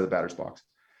inside of the batter's box.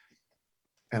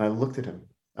 And I looked at him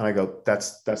and I go,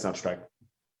 that's not a strike.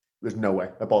 There's no way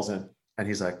that ball's in. And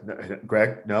he's like,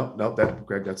 "Greg, no,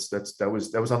 Greg, that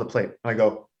was on the plate." And I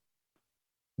go,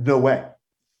 "No way.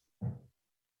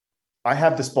 I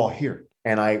have this ball here."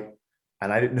 And I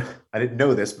didn't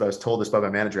know this, but I was told this by my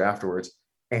manager afterwards.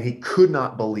 And he could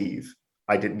not believe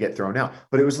I didn't get thrown out.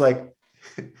 But it was like,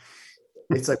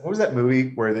 it's like, what was that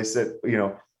movie where they said, you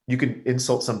know, you can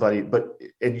insult somebody,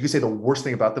 and you can say the worst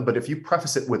thing about them, but if you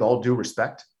preface it with all due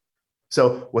respect,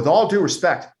 so with all due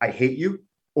respect, I hate you,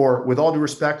 or with all due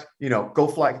respect, you know, go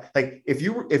fly. Like if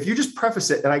you just preface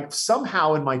it, and I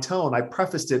somehow in my tone, I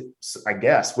prefaced it, I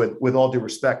guess, with all due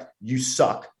respect, you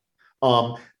suck.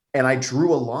 And I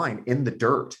drew a line in the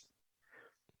dirt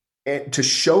and to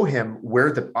show him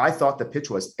where I thought the pitch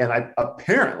was. And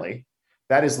apparently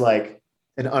that is like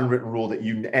an unwritten rule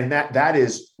that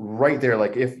is right there.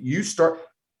 Like if you start,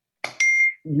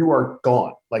 you are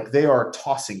gone. Like they are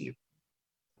tossing you.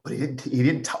 But he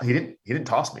didn't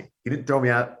toss me. He didn't throw me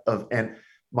out of, and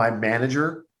my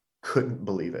manager couldn't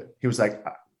believe it. He was like,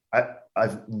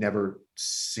 I've never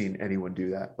seen anyone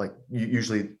do that. Like you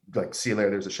usually like, see you later,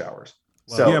 there's the showers.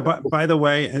 Well, so yeah, but by the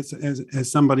way,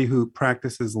 as somebody who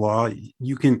practices law,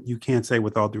 you can't say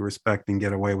with all due respect and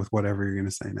get away with whatever you're going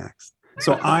to say next.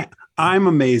 So I'm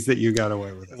amazed that you got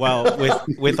away with it. Well,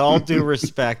 with all due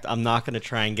respect, I'm not going to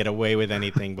try and get away with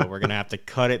anything, but we're going to have to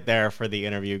cut it there for the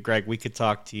interview. Greg, we could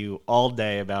talk to you all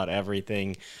day about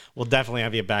everything. We'll definitely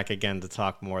have you back again to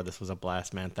talk more. This was a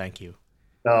blast, man. Thank you.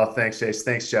 Oh, thanks, Chase.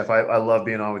 Thanks, Jeff. I love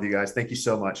being on with you guys. Thank you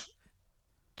so much.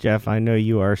 Jeff, I know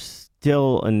you are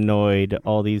still annoyed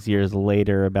all these years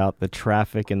later about the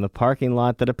traffic in the parking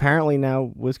lot that apparently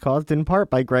now was caused in part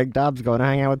by Greg Dobbs going to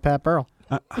hang out with Pat Burrell.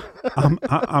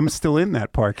 I'm still in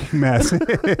that parking mess.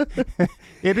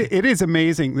 It is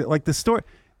amazing. Like the story.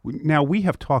 Now we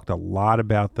have talked a lot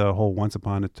about the whole Once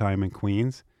Upon a Time in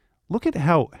Queens. Look at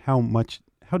how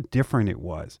different it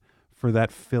was for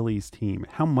that Phillies team.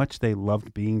 How much they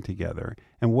loved being together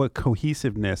and what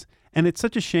cohesiveness. And it's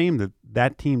such a shame that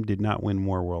that team did not win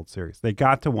more World Series. They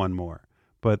got to one more,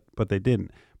 but they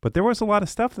didn't. But there was a lot of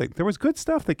stuff there was good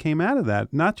stuff that came out of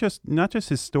that. Not just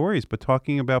his stories, but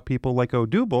talking about people like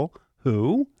Odubel,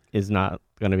 who is not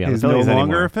going to be on the is Phillies no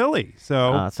longer anymore. a Philly.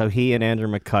 So he and Andrew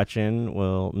McCutchen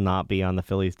will not be on the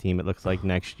Phillies team, it looks like,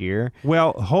 next year.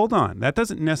 Well, hold on. That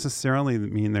doesn't necessarily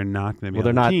mean they're not going to be on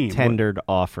they're the not team. tendered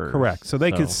offers. Correct. So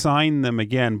they could sign them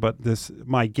again, but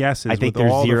my guess is I think with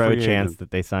there's all zero the free chance agents, that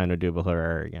they sign Odubel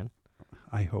Herrera again.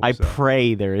 I hope I so.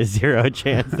 pray there is zero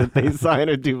chance that they sign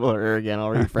Odubel Herrera again. I'll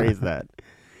rephrase that.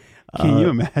 Can you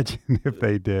imagine if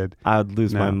they did? I would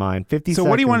lose my mind. 50 So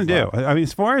what do you want to seconds do? I mean,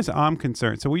 as far as I'm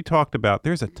concerned, so we talked about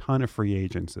there's a ton of free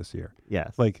agents this year.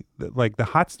 Yes. Like the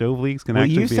hot stove league's going to Well,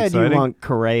 actually you be said exciting. you want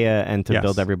Correa and to Yes.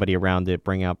 build everybody around it,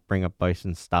 bring up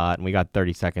Bryson Stott, and we got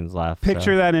 30 seconds left.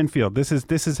 Picture that infield. This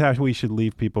is how we should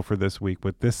leave people for this week.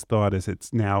 But this thought is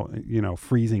it's now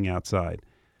freezing outside.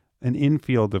 An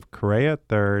infield of Correa at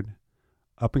third,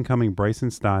 up and coming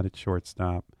Bryson Stott at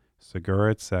shortstop,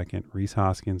 Segura at second, Rhys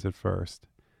Hoskins at first,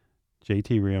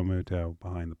 JT Realmuto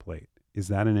behind the plate. Is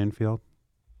that an infield?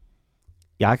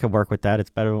 Yeah, I could work with that.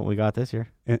 It's better than what we got this year.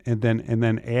 And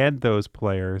then add those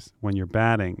players when you're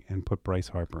batting and put Bryce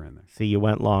Harper in there. See, you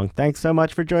went long. Thanks so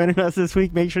much for joining us this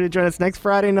week. Make sure to join us next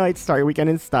Friday night. Start your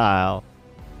weekend in style.